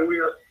women got to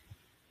wear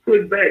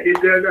put back. This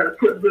guy got to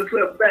put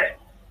something back.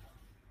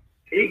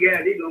 He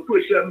gonna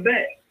put something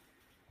back.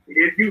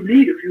 If you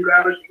need a few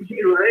dollars,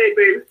 you know, hey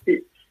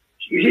baby,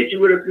 she hit you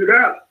with a few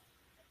dollars.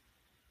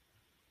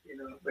 You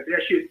know, but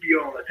that shouldn't be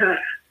all the time.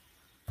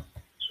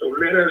 So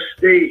let us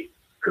stay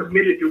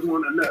committed to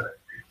one another.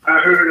 I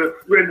heard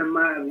a friend of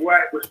mine's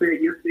wife was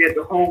saying yesterday at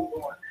the home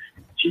going,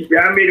 she said,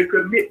 I made a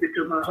commitment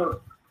to my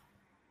husband.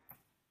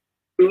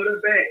 Good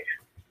or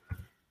bad.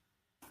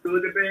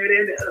 Good or bad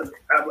and the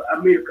other. I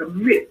made a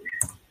commitment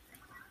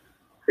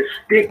to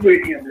stick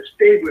with him, to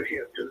stay with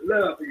him, to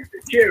love him,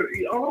 to cherish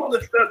him, all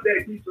the stuff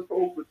that he's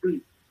supposed to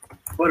do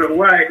for the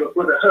wife or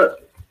for the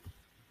husband.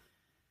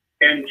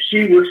 And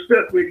she was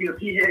stuck with him.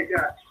 He had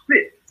got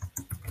sick.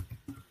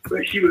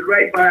 But she was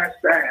right by his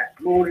side,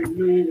 morning,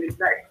 noon, and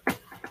night.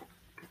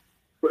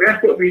 So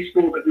that's what we're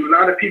supposed to do. A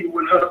lot of people,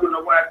 when husband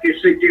or wife get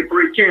sick, they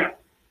break camp.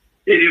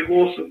 They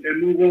divorce them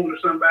and move on to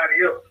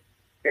somebody else.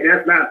 And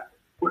that's not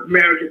what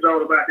marriage is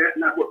all about. That's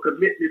not what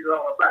commitment is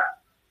all about.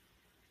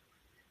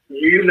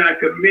 You're not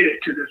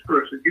committed to this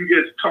person.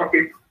 You're just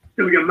talking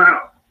through your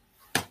mouth.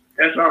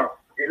 That's all.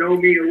 It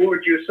don't mean a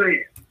word you're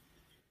saying.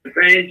 When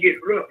things get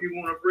rough, you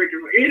want to break it.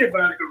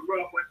 Anybody can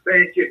rough when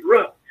things get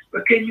rough.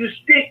 But can you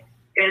stick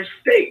and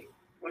stay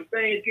when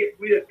things get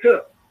real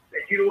tough?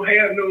 That you don't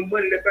have no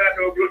money to buy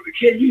no groceries.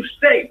 Can you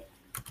stay?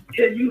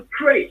 Can you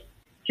pray?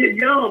 Can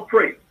y'all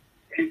pray?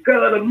 And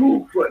God will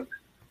move for you.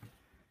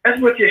 That's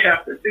what you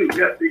have to do.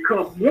 You have to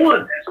become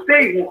one and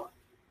stay one.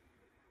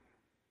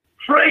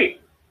 Pray.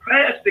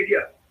 Fast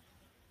together.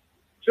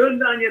 Turn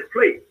down your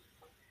plate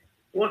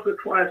once or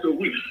twice a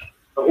week.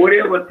 Or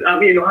whatever, how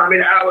many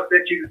hours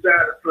that you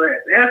decide to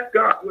fast. Ask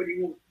God what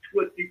He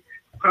wants,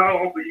 how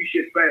often you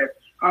should fast,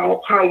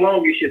 how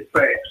long you should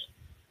fast.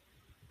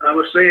 I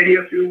was saying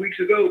here a few weeks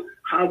ago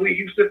how we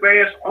used to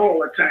fast all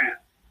the time.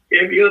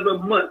 Every other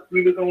month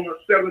we was on a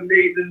 7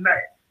 days a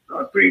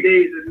night, 3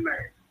 days a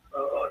night,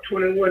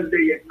 21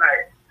 day at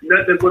night.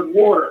 Nothing but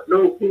water,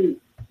 no food.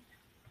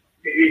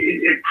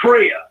 In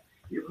prayer,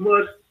 you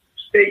must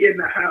stay in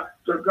the house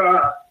of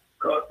God,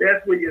 because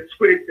that's where your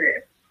spirit's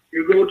at.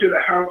 You go to the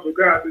house of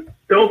God.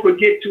 Don't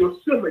forget to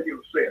assemble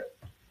yourself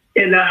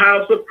in the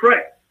house of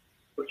prayer.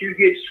 But you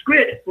get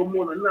script from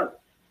one another.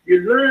 You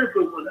learn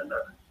from one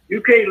another.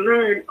 You can't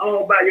learn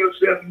all by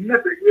yourself,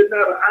 nothing. We're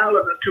not an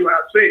island unto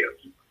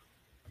ourselves.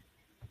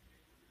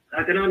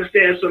 I can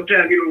understand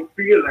sometimes you don't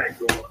feel like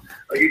going,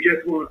 or you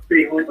just want to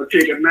stay home or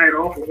take a night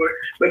off or whatever.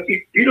 But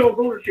you don't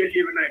go to church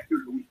every night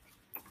through the week.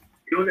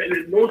 You know,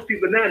 and most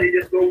people now, they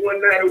just go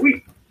one night a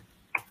week,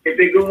 if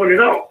they go on at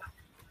all.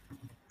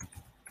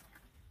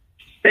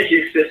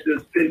 Especially since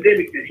the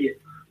pandemic is here.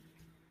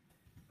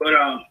 But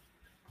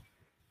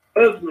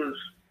husbands,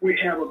 we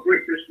have a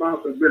great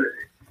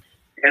responsibility.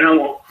 And I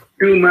will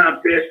do my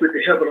best with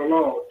the help of the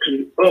Lord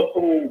to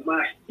uphold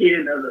my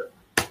end of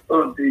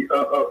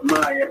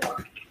my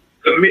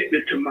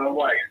commitment to my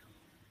wife.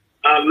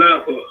 I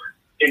love her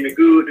in the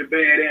good, the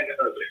bad, and the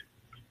ugly.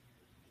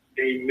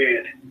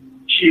 Amen.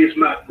 She is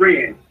my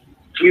friend.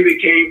 We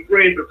became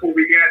friends before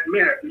we got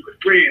married. We were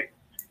friends.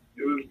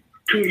 It was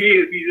 2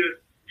 years we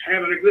just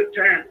having a good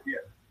time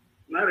together.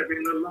 Might have been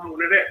a little longer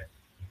than that.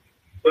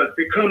 But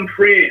become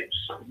friends.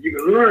 You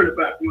can learn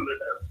about one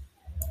another.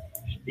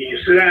 You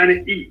can sit down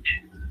and eat.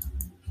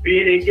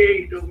 Being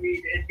engaged don't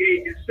mean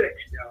engaged in sex,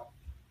 y'all.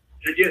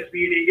 It's just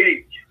being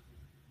engaged.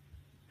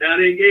 Not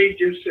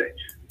engaged in sex.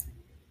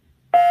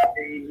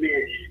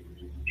 Amen.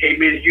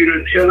 Amen. If you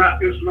done held out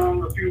this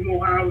long, a few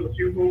more hours, a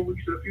few more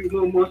weeks, a few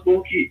more months,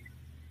 won't keep.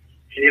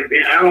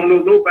 And I don't know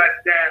nobody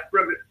died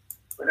from it,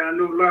 but I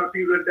know a lot of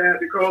people that died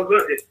because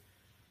of it.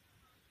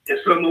 And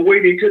some are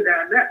waiting to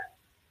die now.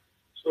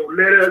 So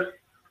let us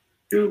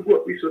do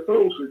what we're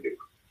supposed to do.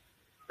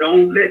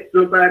 Don't let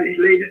nobody,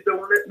 ladies,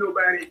 don't let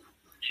nobody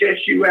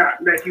test you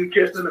out like you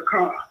testing a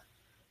car,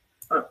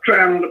 or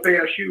trying on a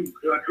pair of shoes,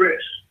 or a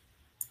dress,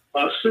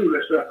 or a suit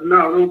or something.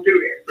 No, don't do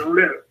that. Don't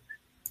let them.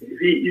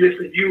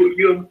 Listen,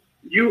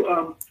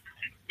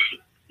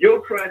 your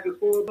price is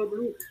for above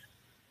rules.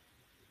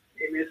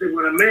 Amen. So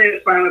when a man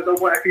finds a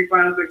wife, he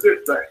finds a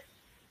good thing.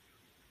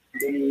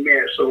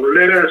 Amen. So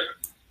let us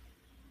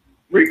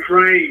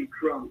refrain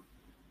from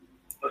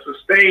or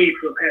sustain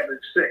from having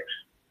sex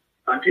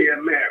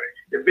until marriage.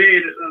 The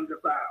bed is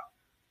undefiled.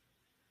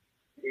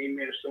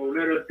 Amen. So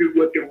let us do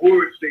what the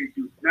words say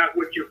do, not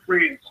what your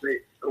friends say,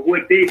 or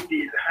what they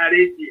did, or how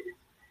they did it.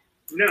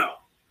 No.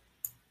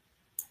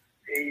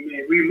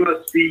 Amen. We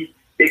must be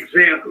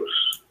examples.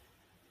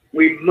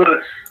 We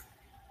must,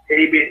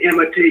 amen,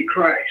 imitate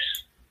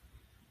Christ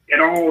at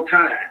all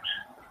times.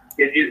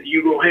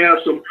 You're going to have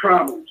some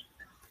problems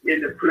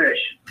in the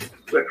flesh,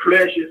 but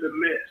flesh is a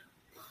mess.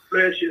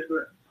 Flesh is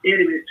an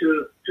enemy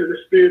to the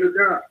Spirit of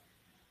God.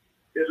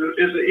 It's an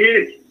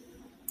enemy.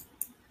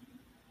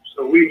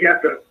 So we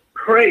have to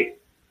pray.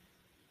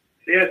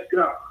 Ask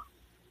God.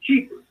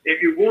 Keep him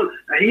if you want.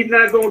 Now, he's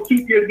not going to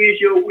keep you against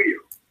your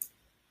will.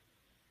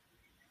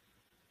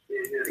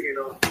 You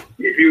know,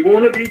 if you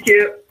want to be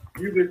kept,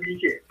 you can be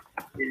kept.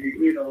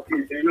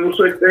 There's no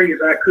such thing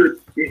as I could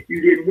if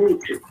you didn't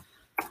want to.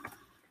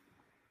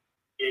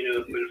 You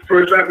know, when the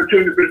first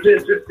opportunity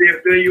presents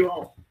itself, there you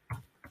are.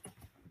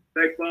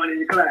 Like Bonnie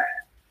and Clyde.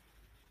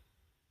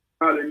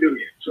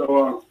 Hallelujah.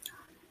 So,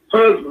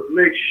 husbands,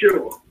 make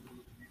sure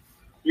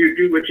you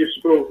do what you're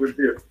supposed to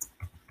do.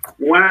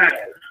 Wives,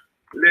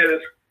 let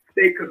us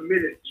stay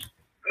committed.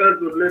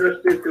 Husbands, let us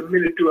stay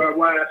committed to our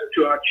wives and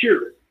to our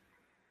children,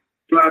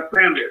 to our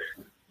families.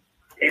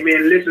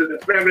 Amen. Listen,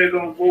 the families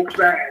on both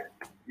sides.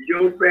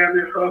 Your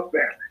family, her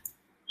family.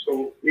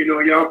 So, you know,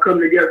 y'all come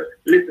together.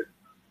 Listen,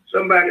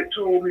 somebody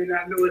told me, and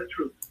I know it's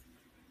true.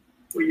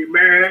 When you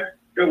marry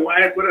the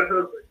wife with a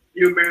husband,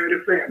 you marry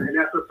the family, and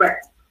that's a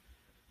fact.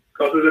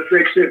 Because it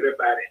affects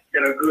everybody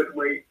in a good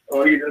way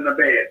or even in a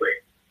bad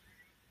way.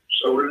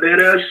 So let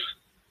us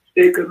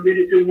stay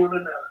committed to one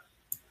another.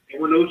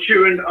 And when those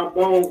children are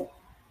born,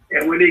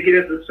 and when they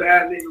get up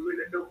inside, they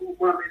really know who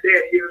mom and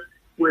dad is.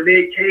 When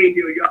they came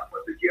here, y'all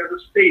put together,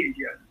 stay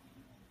together.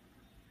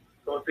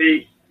 Because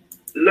they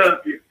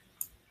love you.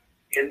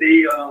 And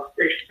they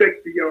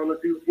expect y'all to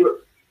do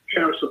what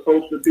parents are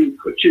supposed to do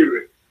for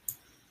children.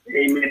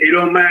 Amen. They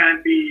don't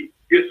mind being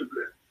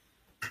disciplined.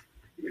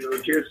 You know,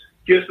 just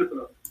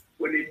discipline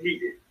when they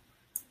need it.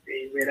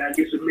 Amen. I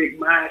used to make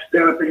mine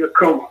stand up in the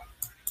corner,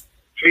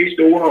 face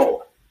the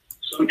wall,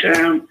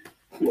 sometimes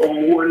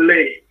on one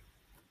leg.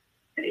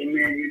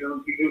 Amen. You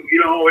know, you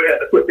don't always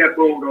have to put that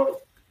board on.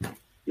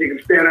 They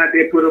can stand out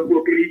there, put a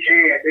book in each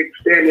hand. They can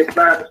stand there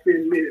 5 to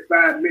 10 minutes,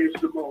 5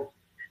 minutes or more.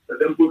 But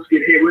them books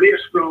get heavy. Well, they're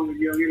strong and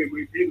young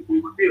anyway. They can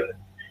move a bit.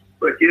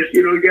 But just,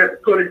 you know, you got to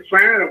put it,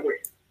 find a way.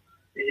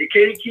 And you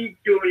can't you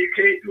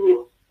can't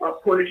do a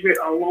punishment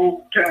a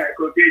long time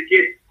because they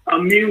get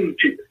immune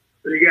to it.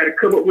 So you got to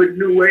come up with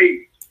new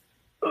ways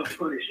of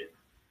punishing,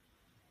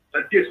 a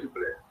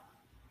discipline.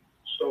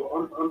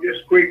 So I'm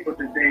just grateful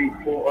today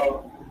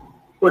for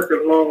what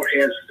the Lord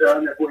has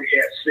done and what He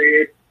has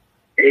said.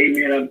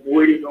 Amen. I'm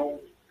waiting on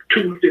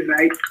Tuesday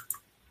night.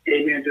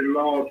 Amen. The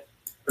Lord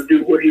will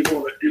do what He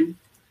want to do.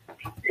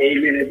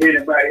 Amen. If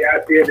anybody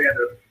out there that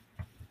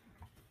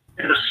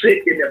are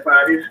sick in their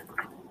bodies,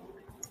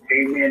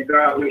 amen,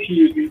 God will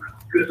heal you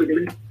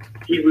physically.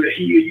 He will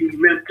heal you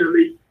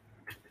mentally.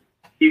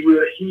 He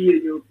will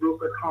heal your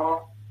broken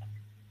heart.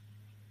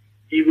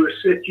 He will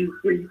set you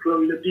free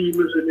from the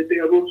demons and the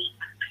devils.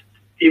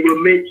 He will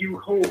make you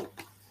whole.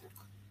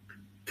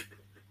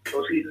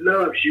 Because He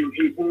loves you.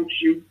 He wants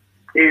you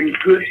in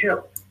good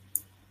health.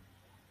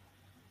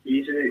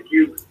 He said,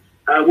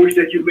 I wish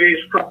that you may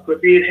prosper,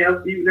 be in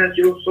health, even as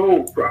your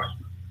soul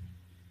prosper.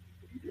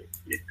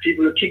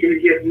 People are kicking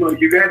against money.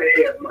 You got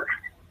to have money.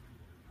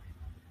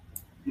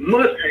 You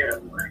must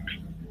have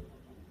money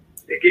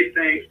to get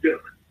things done.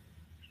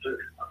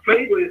 A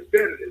favor is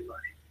better than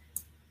money.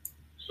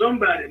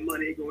 Somebody's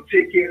money is going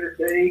to take care of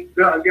the thing.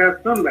 God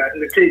got somebody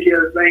to take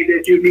care of the thing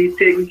that you need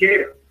taken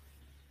care of.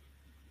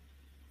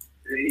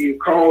 And He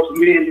calls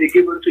men to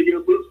give it to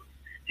your bosom.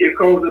 He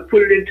calls to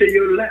put it into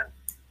your lap.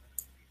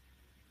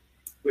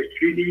 But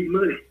you need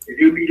money. If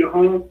you need a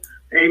home,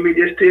 amen,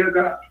 just tell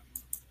God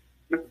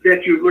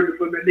that you're running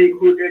from the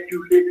neighborhood that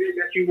you live in,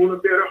 that you want a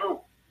better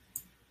home.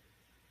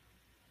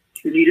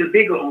 You need a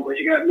bigger home, but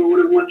you got more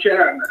than one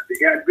child now. You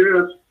got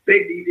girls, they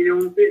need their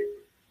own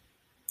business.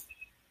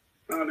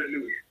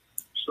 Hallelujah.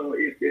 So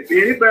if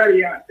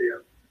anybody out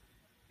there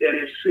that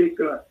is sick,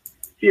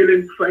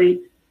 feeling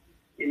faint,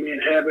 amen,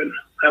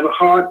 have a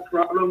heart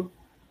problem,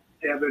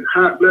 having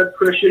high blood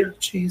pressure,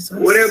 Jesus,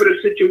 whatever the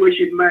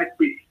situation might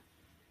be,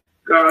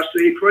 God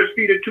said, 1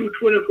 Peter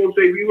 2:24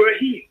 say we were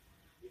healed.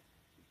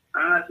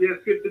 Isaiah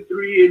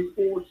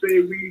 53:4 say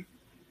we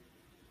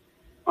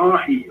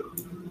are healed.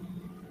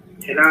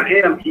 And I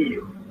am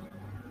healed.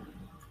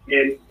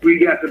 And we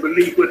got to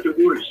believe what the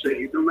word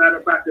says. No matter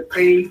about the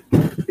pain,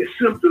 the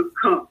symptoms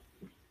come.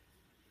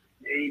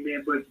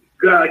 Amen. But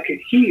God can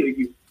heal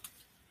you.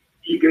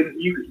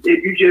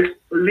 If you just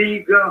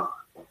believe God,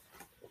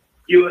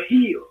 you're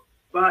healed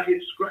by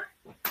His stripes.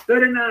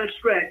 39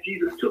 stripes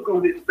Jesus took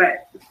on His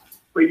back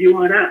for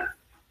you and I.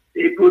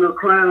 They put a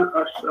crown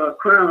of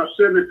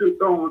 72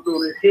 thorns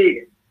on His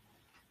head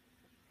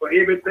for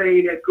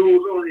everything that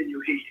goes on in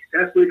your head.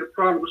 That's where the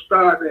problem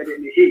starts at,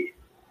 in the head.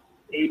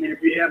 Amen.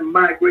 If you have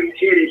migraine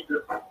headaches,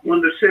 one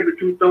of the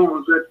 72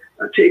 thorns that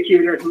take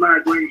care of that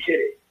migraine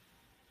headache.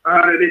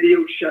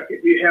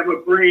 If you have a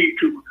brain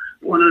tumor,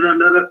 one of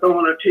another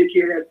thorn will take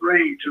care of that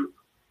brain tumor.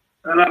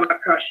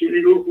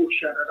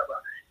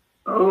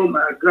 Oh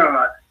my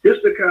God.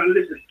 Just to kind of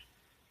listen.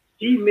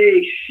 He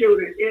made sure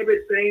that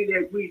everything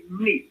that we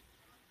need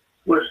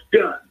was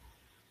done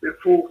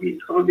before He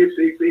hung His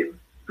head.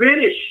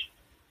 Finished.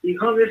 He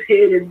hung His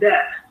head and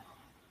died.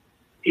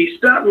 He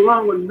stopped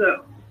long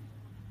enough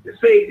to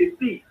save the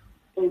thief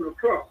on the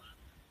cross.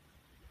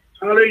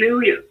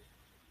 Hallelujah.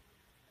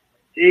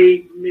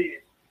 Amen.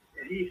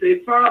 And He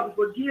said, Father,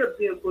 forgive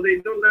them, for they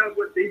know not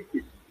what they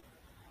do.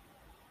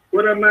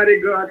 What a mighty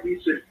God He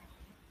said.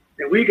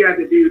 And we got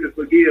to be able to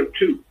forgive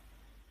too.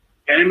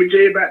 And let me tell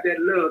you about that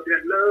love.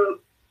 That love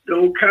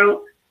don't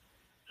count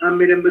how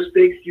many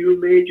mistakes you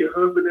made, your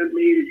husband has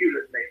made, or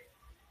you have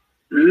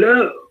made.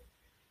 Love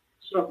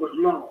suffers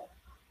long.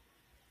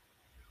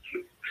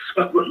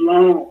 Suffer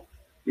long.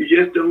 You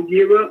just don't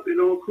give up and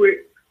don't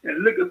quit.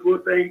 And looking for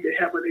things to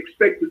happen,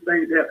 expecting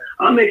things to happen.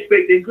 I'm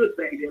expecting good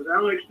things to happen. I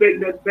don't expect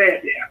nothing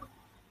bad to happen.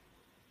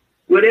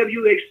 Whatever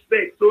you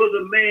expect, so as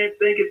a man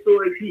thinketh,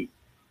 so is he.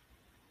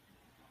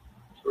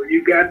 So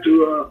you got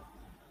to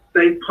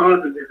think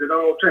positive at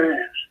all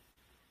times,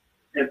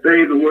 and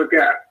things will work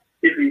out.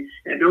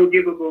 And don't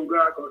give up on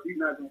God, because he's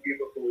not going to give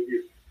up on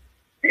you.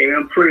 And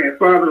I'm praying,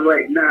 Father,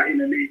 right now in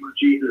the name of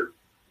Jesus,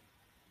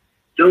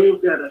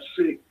 those that are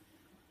sick,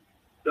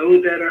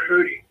 those that are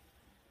hurting,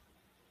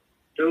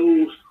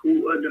 those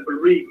who are the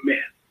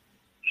bereavement.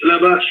 In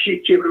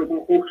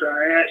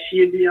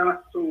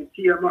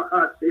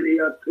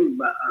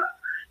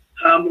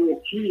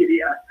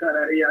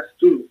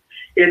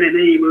the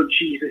name of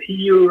Jesus,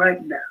 heal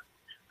right now.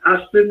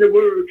 I send the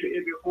word to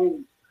every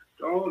home,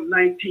 to all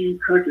 19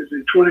 countries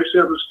and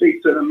 27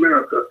 states in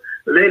America.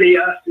 Let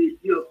I see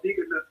you're big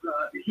enough,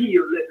 God, to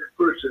heal every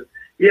person.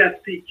 Yes,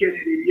 see,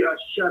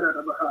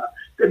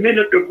 the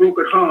minute of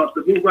broken hearts,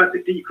 to move out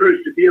the deep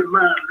hurts, to be a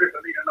mind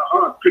regulator and a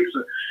heart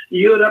fixer.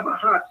 You're not a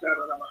heart out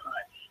of my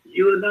heart.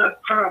 You're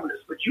not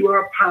powerless, but you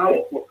are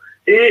powerful.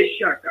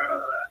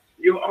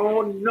 You're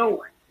all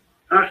knowing.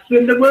 I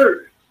send the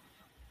word.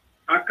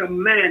 I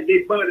command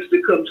their bodies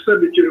to come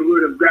subject to the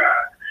word of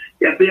God.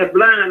 If they're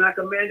blind, I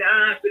command their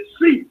eyes to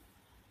see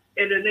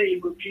in the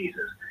name of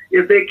Jesus.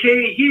 If they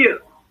can't hear,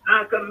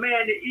 I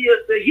command the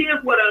ears to hear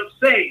what I'm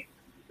saying.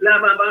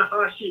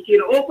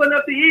 Open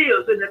up the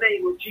ears in the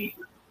name of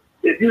Jesus.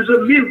 If you're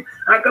a mute,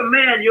 I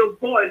command your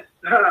voice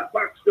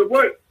box to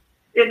work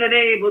in the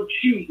name of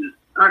Jesus.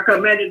 I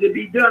command it to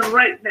be done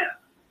right now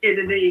in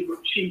the name of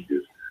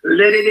Jesus.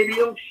 Let it be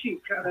your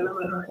sheep, God.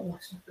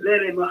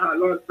 Let it,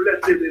 Lord,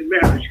 bless it in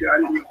marriage, God,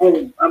 in your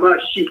home. I'm a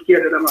sheep,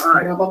 get it, I'm a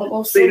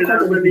say that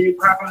I'm going to you,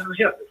 Papa, and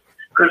help it.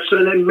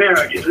 Concerning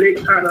marriages,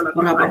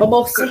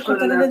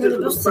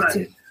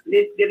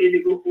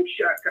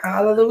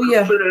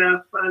 Hallelujah. Concerning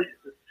our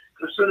finances,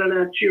 concerning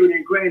our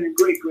children, grand and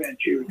great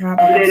grandchildren.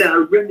 Let I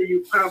render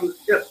you power and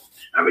help.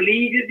 I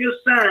relieve you of your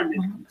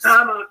assignments.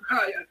 I'm a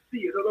I see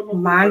it. I'm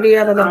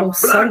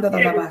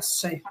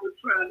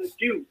trying to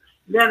do.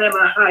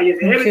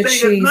 Everything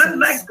is not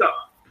like God.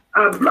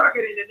 I block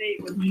it in the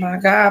name of Jesus. My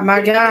God, my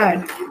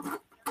God.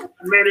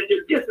 Man, it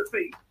to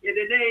dissipate in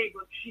the name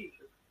of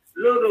Jesus.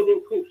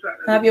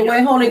 Have your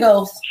way, Holy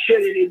Ghost.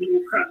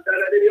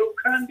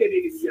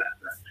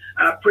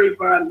 I pray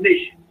for our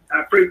nation.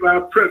 I pray for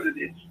our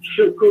president.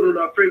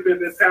 I pray for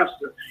every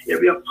pastor,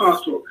 every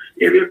apostle,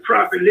 every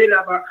prophet, every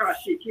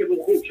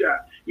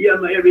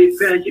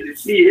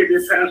evangelist,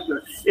 every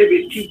pastor,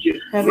 every teacher.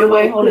 Have your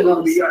way, Holy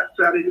Ghost.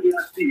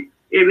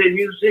 Every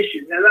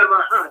musician, let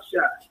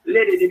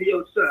it be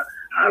your son.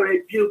 I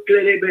rebuke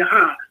the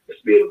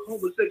spirit of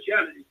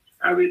homosexuality.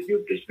 I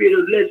rebuke the spirit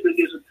of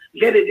lesbianism.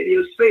 Let it be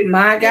your spirit.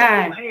 My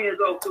God. Hands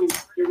off those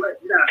right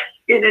now.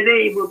 In the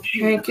name of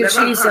Jesus. Thank you,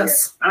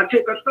 Jesus. I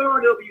take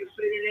authority over you,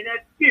 Satan, in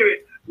that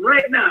spirit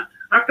right now.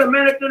 I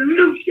command it to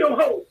loose your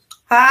hold.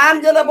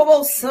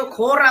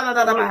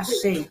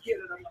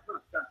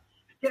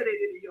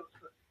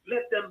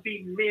 Let them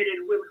be men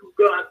and women who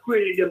God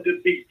created them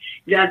to be.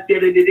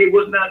 They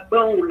was not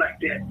born like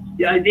that.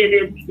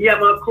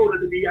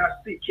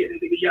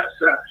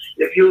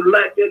 If you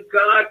like that,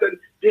 God can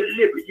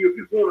deliver you if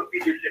you want to be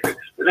delivered.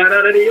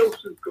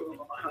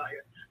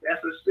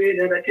 That's a sin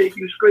that I take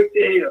you straight to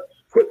hell.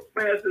 Quick,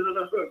 faster than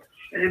a hurt.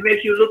 And it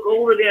makes you look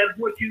older than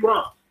what you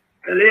are.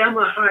 And I'm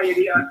a higher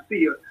than I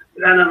feel.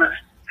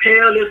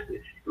 Hell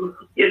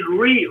is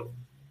real.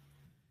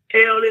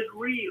 Hell is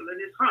real and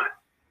it's hot.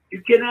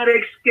 You cannot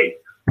escape.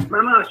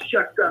 Mama,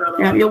 shut that.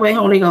 Have your way,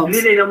 Holy Ghost.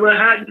 The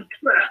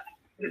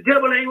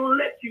devil ain't gonna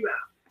let you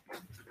out.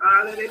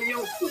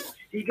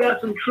 He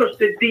got some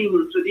trusted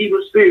demons and evil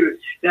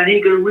spirits that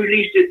he can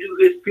release to do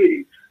his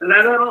pity. And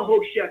I don't know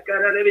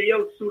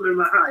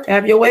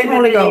have your way,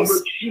 Holy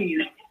Ghost.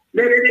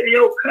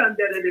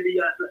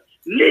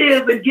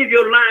 Live and give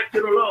your life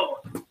to the Lord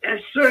and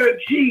serve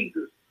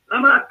Jesus.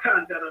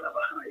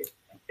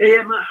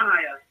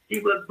 He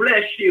will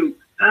bless you.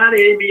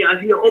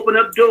 He'll open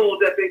up doors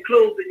that have been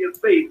closed in your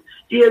face.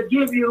 He'll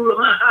give you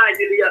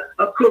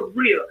a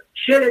career.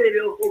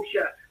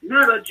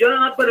 Not a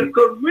job, but a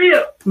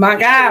career. My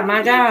God,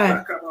 my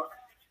God.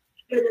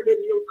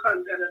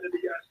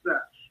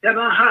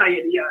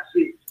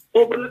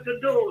 Open up the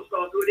doors,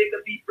 God, so they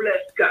can be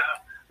blessed, God.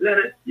 Let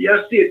it,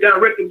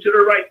 direct them to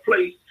the right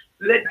place.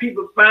 Let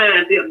people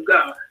find them,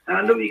 God.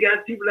 I know you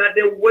got people out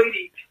there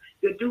waiting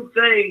to do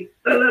things.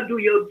 Let her do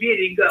your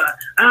bidding, God.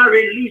 I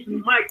release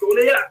Michael.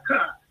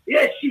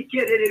 Yes, she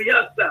can.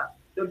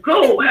 The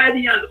go, how do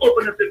you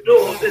open up the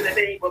doors in the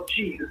name of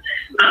Jesus?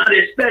 I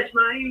dispatch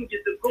my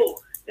angels to go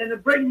and to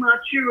bring my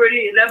children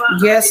in.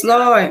 Yes,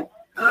 Lord.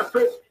 I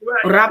pray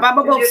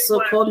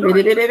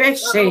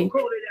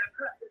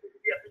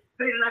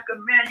Satan, I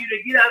command you to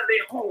get out of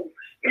their home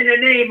in the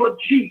name of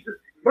Jesus.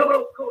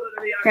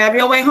 Have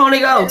your way, Holy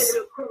Ghost.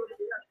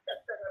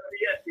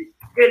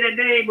 In the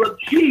name of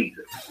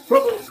Jesus.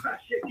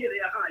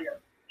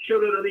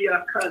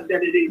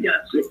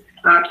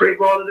 I pray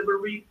for all of the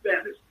bereaved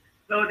families.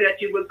 Lord,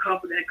 that you would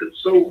comfort and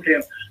console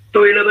them.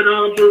 Throw your loving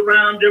arms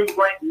around them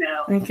right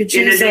now. Thank you,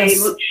 Jesus. In the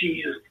name of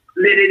Jesus.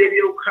 Let it be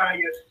your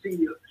kaya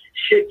seal.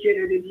 Shake it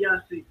in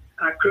the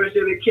I curse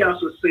every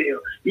council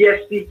cell.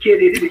 Yes, the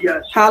kid is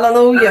the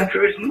Hallelujah. I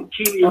curse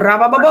leukemia. I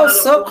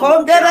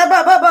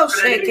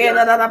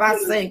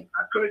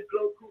curse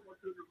glaucoma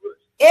to the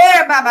roots.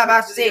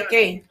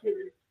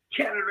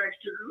 Cataracts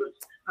to the roots.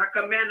 I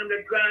command them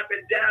to dry up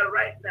and die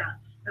right now.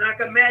 And I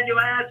command your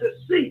eyes to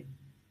see.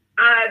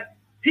 I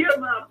hear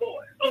my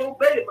voice.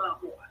 Obey my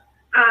voice.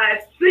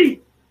 I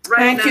see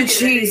right now. Thank you,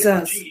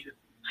 Jesus.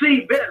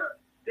 See better.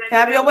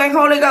 Have your way,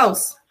 Holy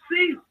Ghost.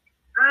 See.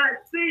 I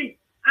see.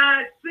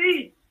 I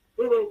see.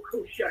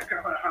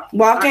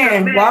 Walk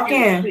in. Walk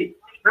in.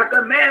 I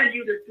command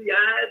you to see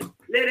eyes.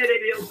 Let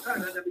it be your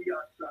son to be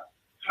your son.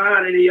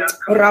 Hallelujah.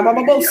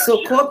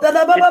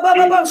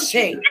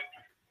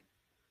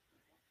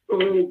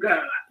 Oh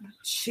God.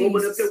 Jesus.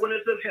 Open up the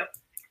windows of heaven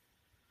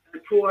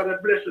and pour out a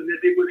blessing that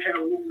they would have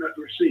room not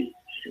to receive.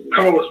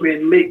 Cause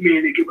men, make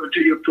men to give unto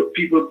your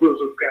people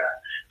bosom, God.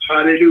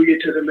 Hallelujah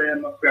to the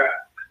Lamb of God.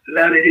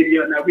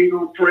 Hallelujah. Now we're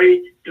going to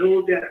pray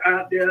those that are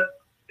out there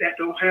that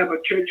don't have a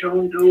church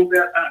home, those that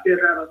are out there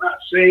that are not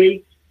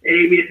saved.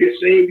 Amen. If you're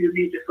saved, you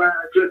need to find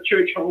a good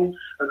church home,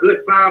 a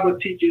good Bible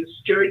teaching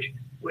church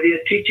where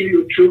they're teaching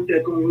you the truth.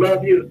 They're going to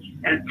love you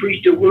and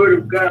preach the word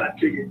of God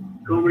to you.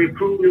 Going to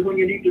reprove you when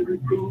you need to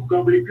reprove.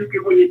 Going to rebuke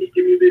you when you need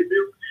to be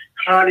rebuked.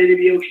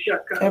 Hallelujah.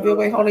 Have your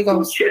way, Holy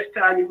Ghost.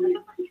 Chastise you when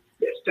you need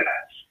to chastise.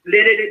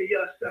 Let it be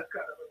your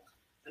sucker.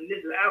 And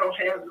listen, I don't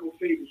have no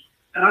favors.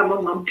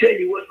 I'm telling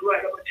you what's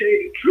right. I'm going to tell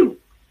you the truth.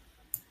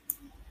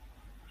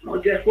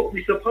 Well, that's what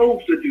we're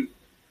supposed to do.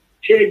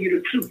 Tell you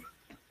the truth.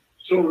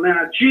 So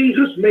now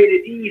Jesus made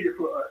it easy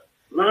for us.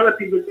 A lot of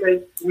people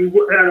say we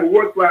have to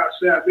work for our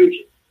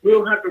salvation. We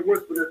don't have to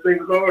work for the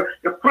thing, Lord.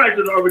 The price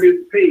is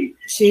already paid.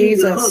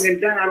 Jesus hung and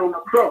died on the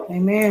cross.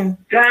 Amen.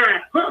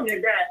 Died, hung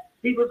and died.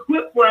 He was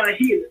whipped for our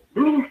healing,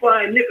 bruised for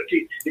our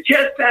iniquity. The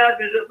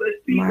chastisement of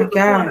his feet was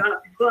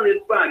upon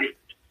his body.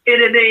 In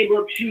the name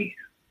of Jesus.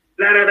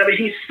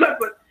 He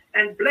suffered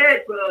and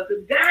bled for us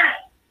and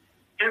died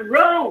and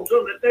rose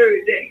on the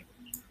third day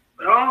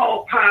with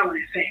all power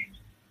in his hands.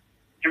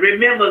 And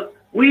remember,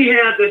 we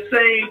have the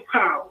same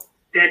power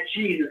that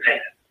Jesus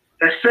had.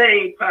 The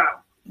same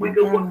power. We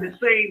can work the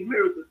same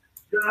miracles.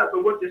 God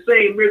can work the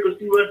same miracles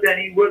through us that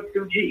he worked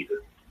through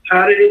Jesus.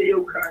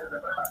 Hallelujah.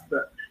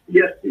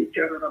 Yes, the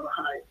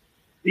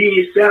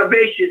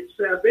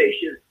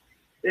salvation.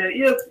 That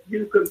if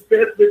you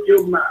confess with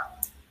your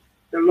mouth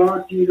the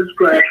Lord Jesus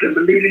Christ and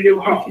believe in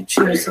your heart that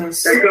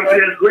God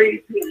has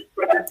raised him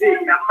from the dead,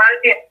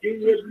 you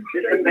will be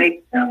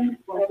saved.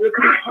 With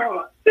your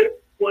heart,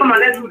 come on,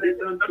 let's do this.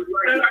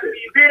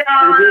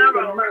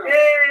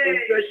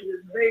 Confession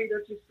is made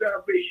unto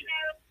salvation.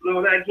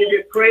 Lord, I give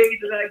you praise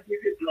and I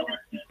give you glory.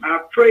 I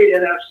pray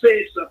that I've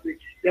said something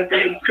that can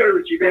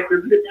encourage you, that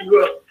can lift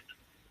you up.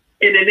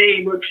 In the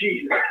name of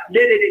Jesus.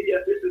 This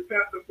is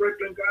Pastor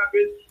Franklin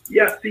Garvin.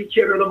 Yasi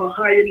Kerala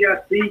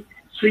Yasi.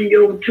 See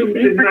you on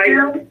Tuesday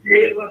night.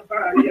 This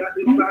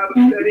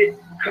Bible study.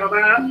 Come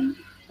out.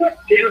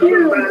 Tell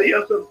somebody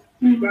else a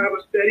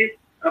Bible study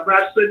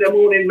about Sunday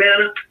morning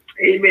manna.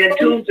 Amen.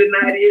 Tuesday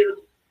night is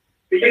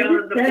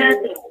Beyond the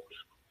Four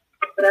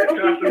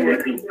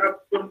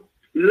Walls.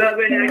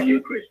 Loving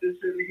Action Christians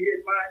in here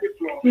in Miami,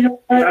 Florida.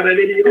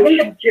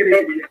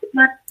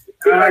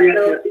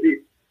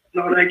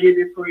 Lord, I give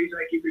you praise,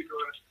 I give you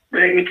glory.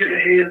 Back into the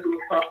hands of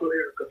Apostle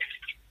Erica.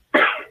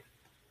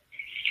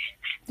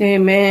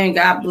 Amen.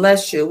 God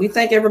bless you. We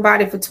thank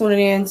everybody for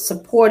tuning in,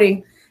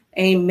 supporting,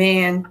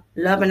 amen,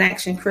 Love and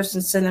Action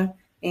Christian Center,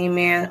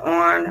 amen,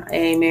 on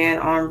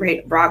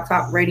Rock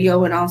Talk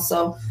Radio and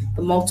also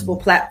the multiple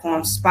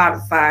platforms,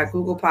 Spotify,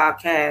 Google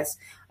Podcasts.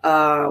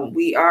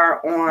 We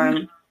are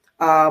on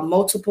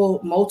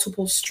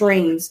multiple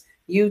streams,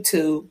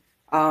 YouTube,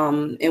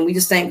 and we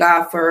just thank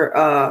God for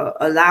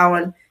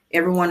allowing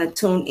everyone to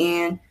tune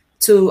in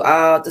to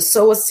the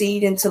Sow a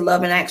Seed into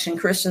Love and Action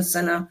Christian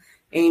Center.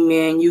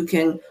 Amen. You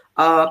can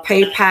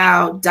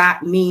paypal.me/L,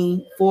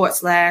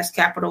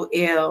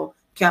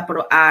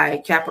 capital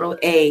I, capital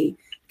A,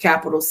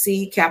 capital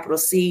C,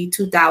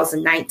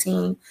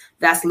 2019.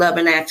 That's Love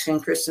and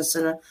Action Christian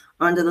Center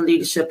under the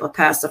leadership of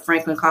Pastor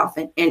Franklin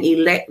Coffin and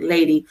elect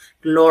Lady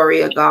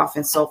Gloria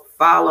Goffin. So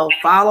follow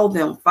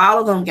them,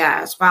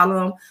 guys. Follow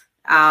them.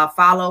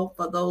 Follow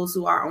for those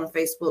who are on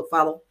Facebook.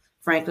 Follow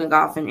Franklin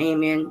Goffin,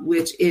 amen,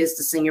 which is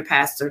the senior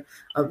pastor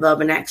of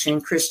Love and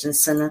Action Christian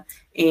Center.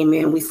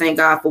 Amen. We thank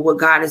God for what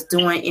God is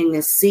doing in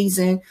this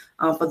season.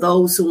 For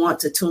those who want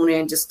to tune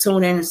in, just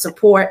tune in and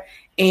support,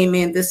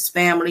 amen, this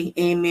family,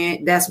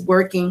 amen, that's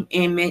working,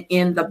 amen,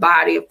 in the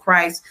body of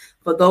Christ.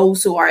 For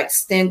those who are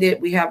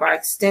extended, we have our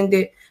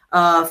extended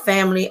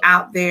family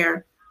out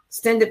there.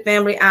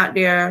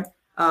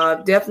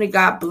 Definitely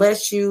God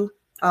bless you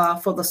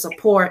for the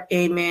support,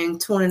 amen,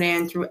 tuning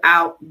in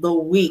throughout the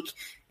week.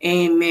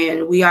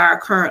 Amen. We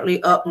are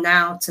currently up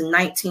now to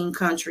 19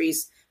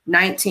 countries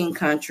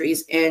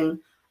in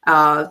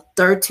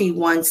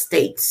 31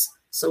 states.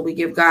 So we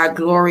give God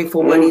glory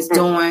for what he's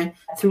doing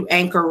through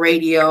Anchor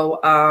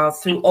Radio,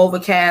 through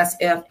Overcast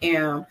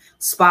FM,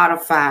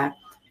 Spotify.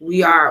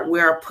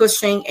 We're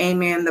pushing,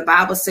 amen. The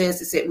Bible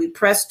says, it said we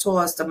press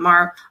towards the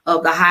mark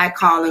of the high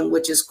calling,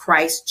 which is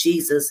Christ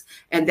Jesus.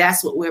 And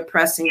that's what we're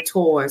pressing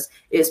towards,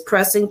 is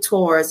pressing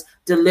towards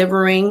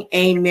delivering,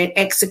 amen,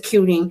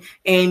 executing,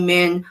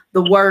 amen,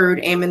 the word,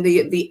 amen,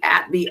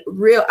 the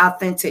real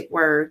authentic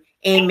word,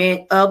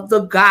 amen, of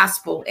the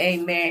gospel,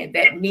 amen,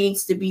 that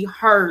needs to be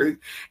heard.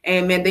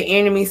 Amen. The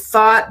enemy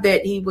thought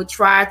that he would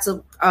try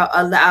to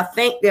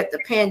think that the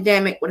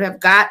pandemic would have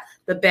got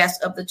the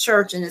best of the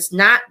church, and it's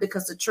not,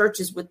 because the church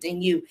is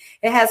within you.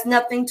 It has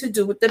nothing to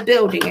do with the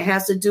building. It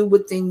has to do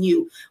within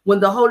you. When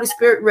the Holy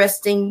Spirit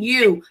rests in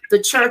you,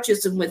 the church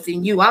is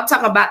within you. I'm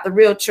talking about the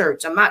real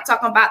church. I'm not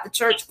talking about the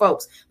church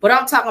folks, but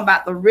I'm talking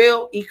about the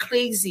real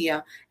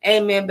ecclesia.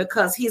 Amen.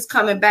 Because he's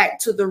coming back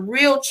to the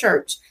real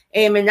church.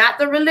 Amen. Not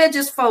the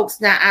religious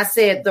folks. Now, I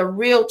said the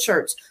real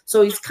church.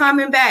 So he's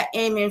coming back.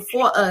 Amen.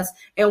 For us.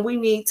 And we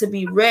need to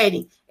be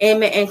ready.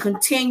 Amen. And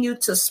continue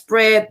to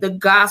spread the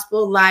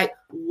gospel like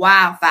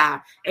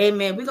wildfire.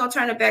 Amen. We're going to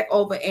turn it back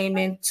over.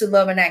 Amen. To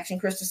Love in Action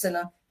Christian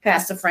Center,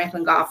 Pastor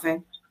Franklin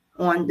Goffin,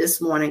 on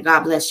this morning.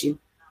 God bless you.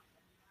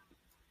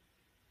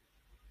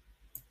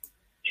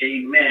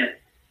 Amen.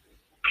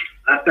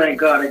 I thank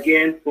God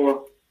again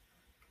for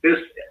this.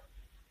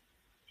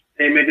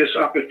 Amen. This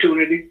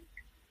opportunity.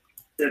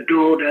 The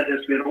door that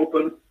has been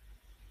opened,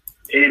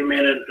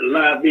 amen, and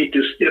allowed me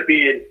to step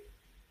in,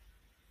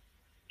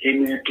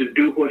 amen, to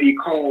do what he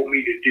called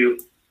me to do.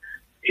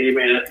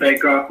 Amen. I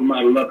thank God for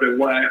my lovely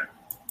wife,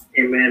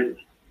 amen,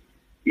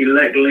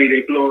 elect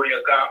Lady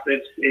Gloria Goffin,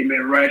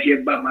 amen, right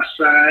here by my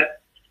side,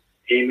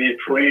 amen,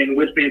 praying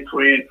with me,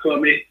 praying for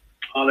me,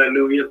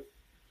 hallelujah.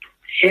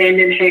 Hand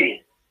in hand,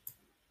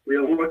 we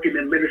are working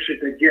in ministry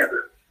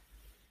together.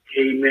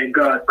 Amen.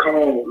 God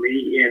called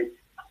me in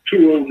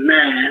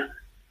 2009.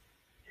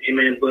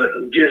 Amen. But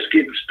I'm just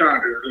getting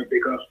started,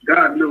 because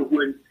God knows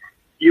when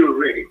you're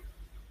ready.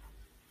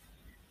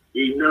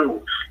 He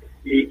knows.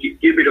 He can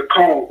give me the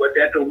call, but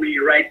that don't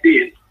mean right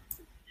then.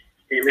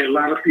 Amen. A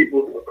lot of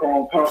people are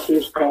called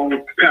apostles, called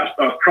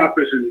pastors,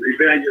 prophets, and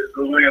evangelists,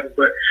 or whatever,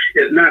 but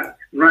it's not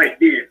right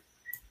then.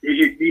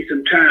 You need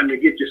some time to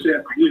get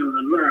yourself,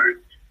 to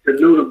learn, to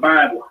know the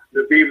Bible,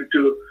 to be able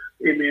to,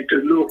 amen,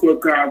 to know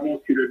what God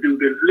wants you to do,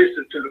 to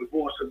listen to the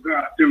voice of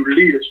God through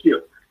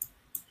leadership.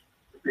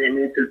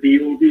 Amen. To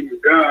be obedient to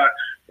God.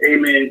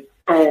 Amen.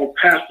 Call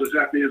pastors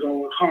after his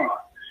own heart.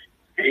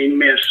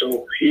 Amen.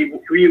 So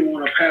we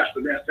want a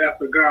pastor that's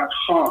after God's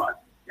heart,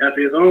 after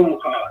his own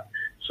heart.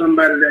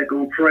 Somebody that's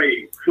going to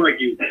pray for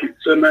you.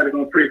 Somebody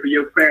going to pray for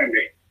your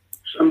family.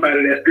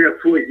 Somebody that's there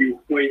for you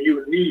when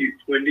you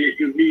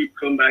need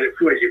somebody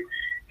for you.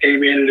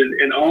 Amen.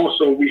 And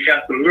also we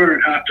have to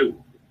learn how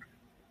to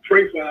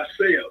pray for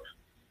ourselves.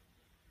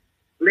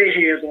 Lay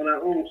hands on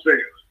our own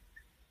selves.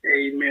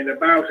 Amen. The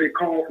Bible says,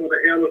 call for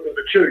the elders of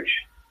the church.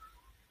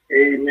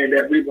 Amen.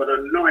 That we would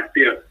anoint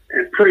them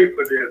and pray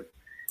for them.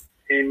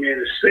 Amen.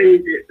 To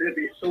save it, that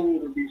their soul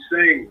will be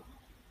saved.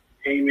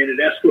 Amen. And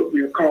that's what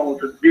we are called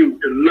to do,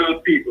 to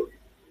love people.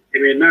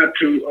 Amen. Not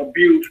to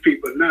abuse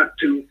people, not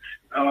to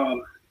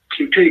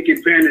take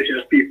advantage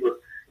of people,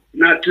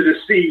 not to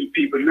deceive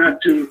people,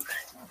 not to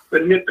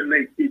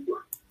manipulate people,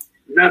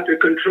 not to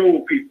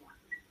control people.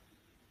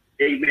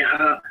 Amen.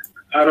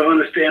 I don't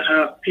understand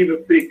how people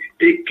think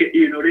they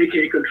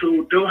can't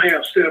control, don't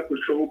have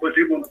self-control, but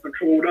they want to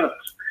control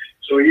others.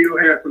 So you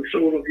don't have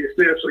control of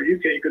yourself, so you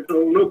can't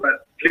control nobody.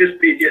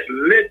 Let me just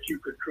let you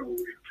control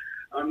you.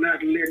 I'm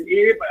not letting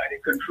anybody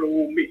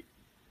control me.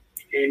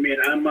 Amen.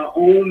 I'm my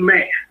own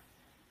man.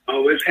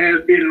 Always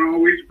has been and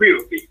always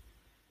will be.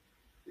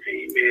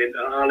 Amen.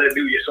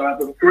 Hallelujah. So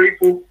I'm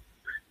grateful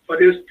for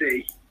this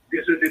day.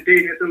 This is the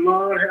day that the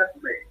Lord has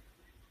made.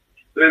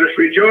 Let us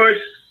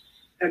rejoice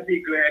and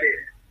be glad in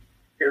it.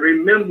 And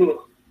remember,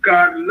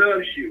 God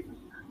loves you,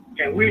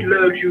 and we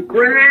love you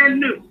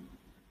brand new.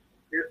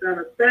 There's not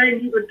a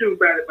thing you can do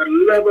about it but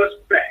love us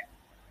back.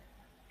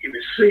 And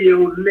we'll see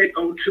you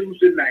on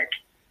Tuesday night.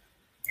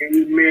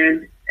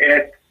 Amen.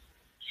 At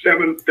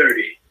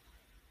 7:30.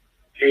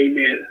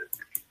 Amen.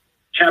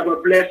 Have a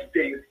blessed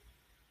day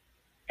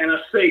and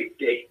a safe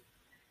day.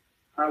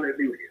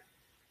 Hallelujah.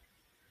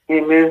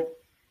 Amen.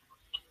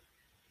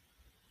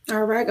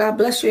 All right. God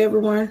bless you,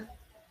 everyone.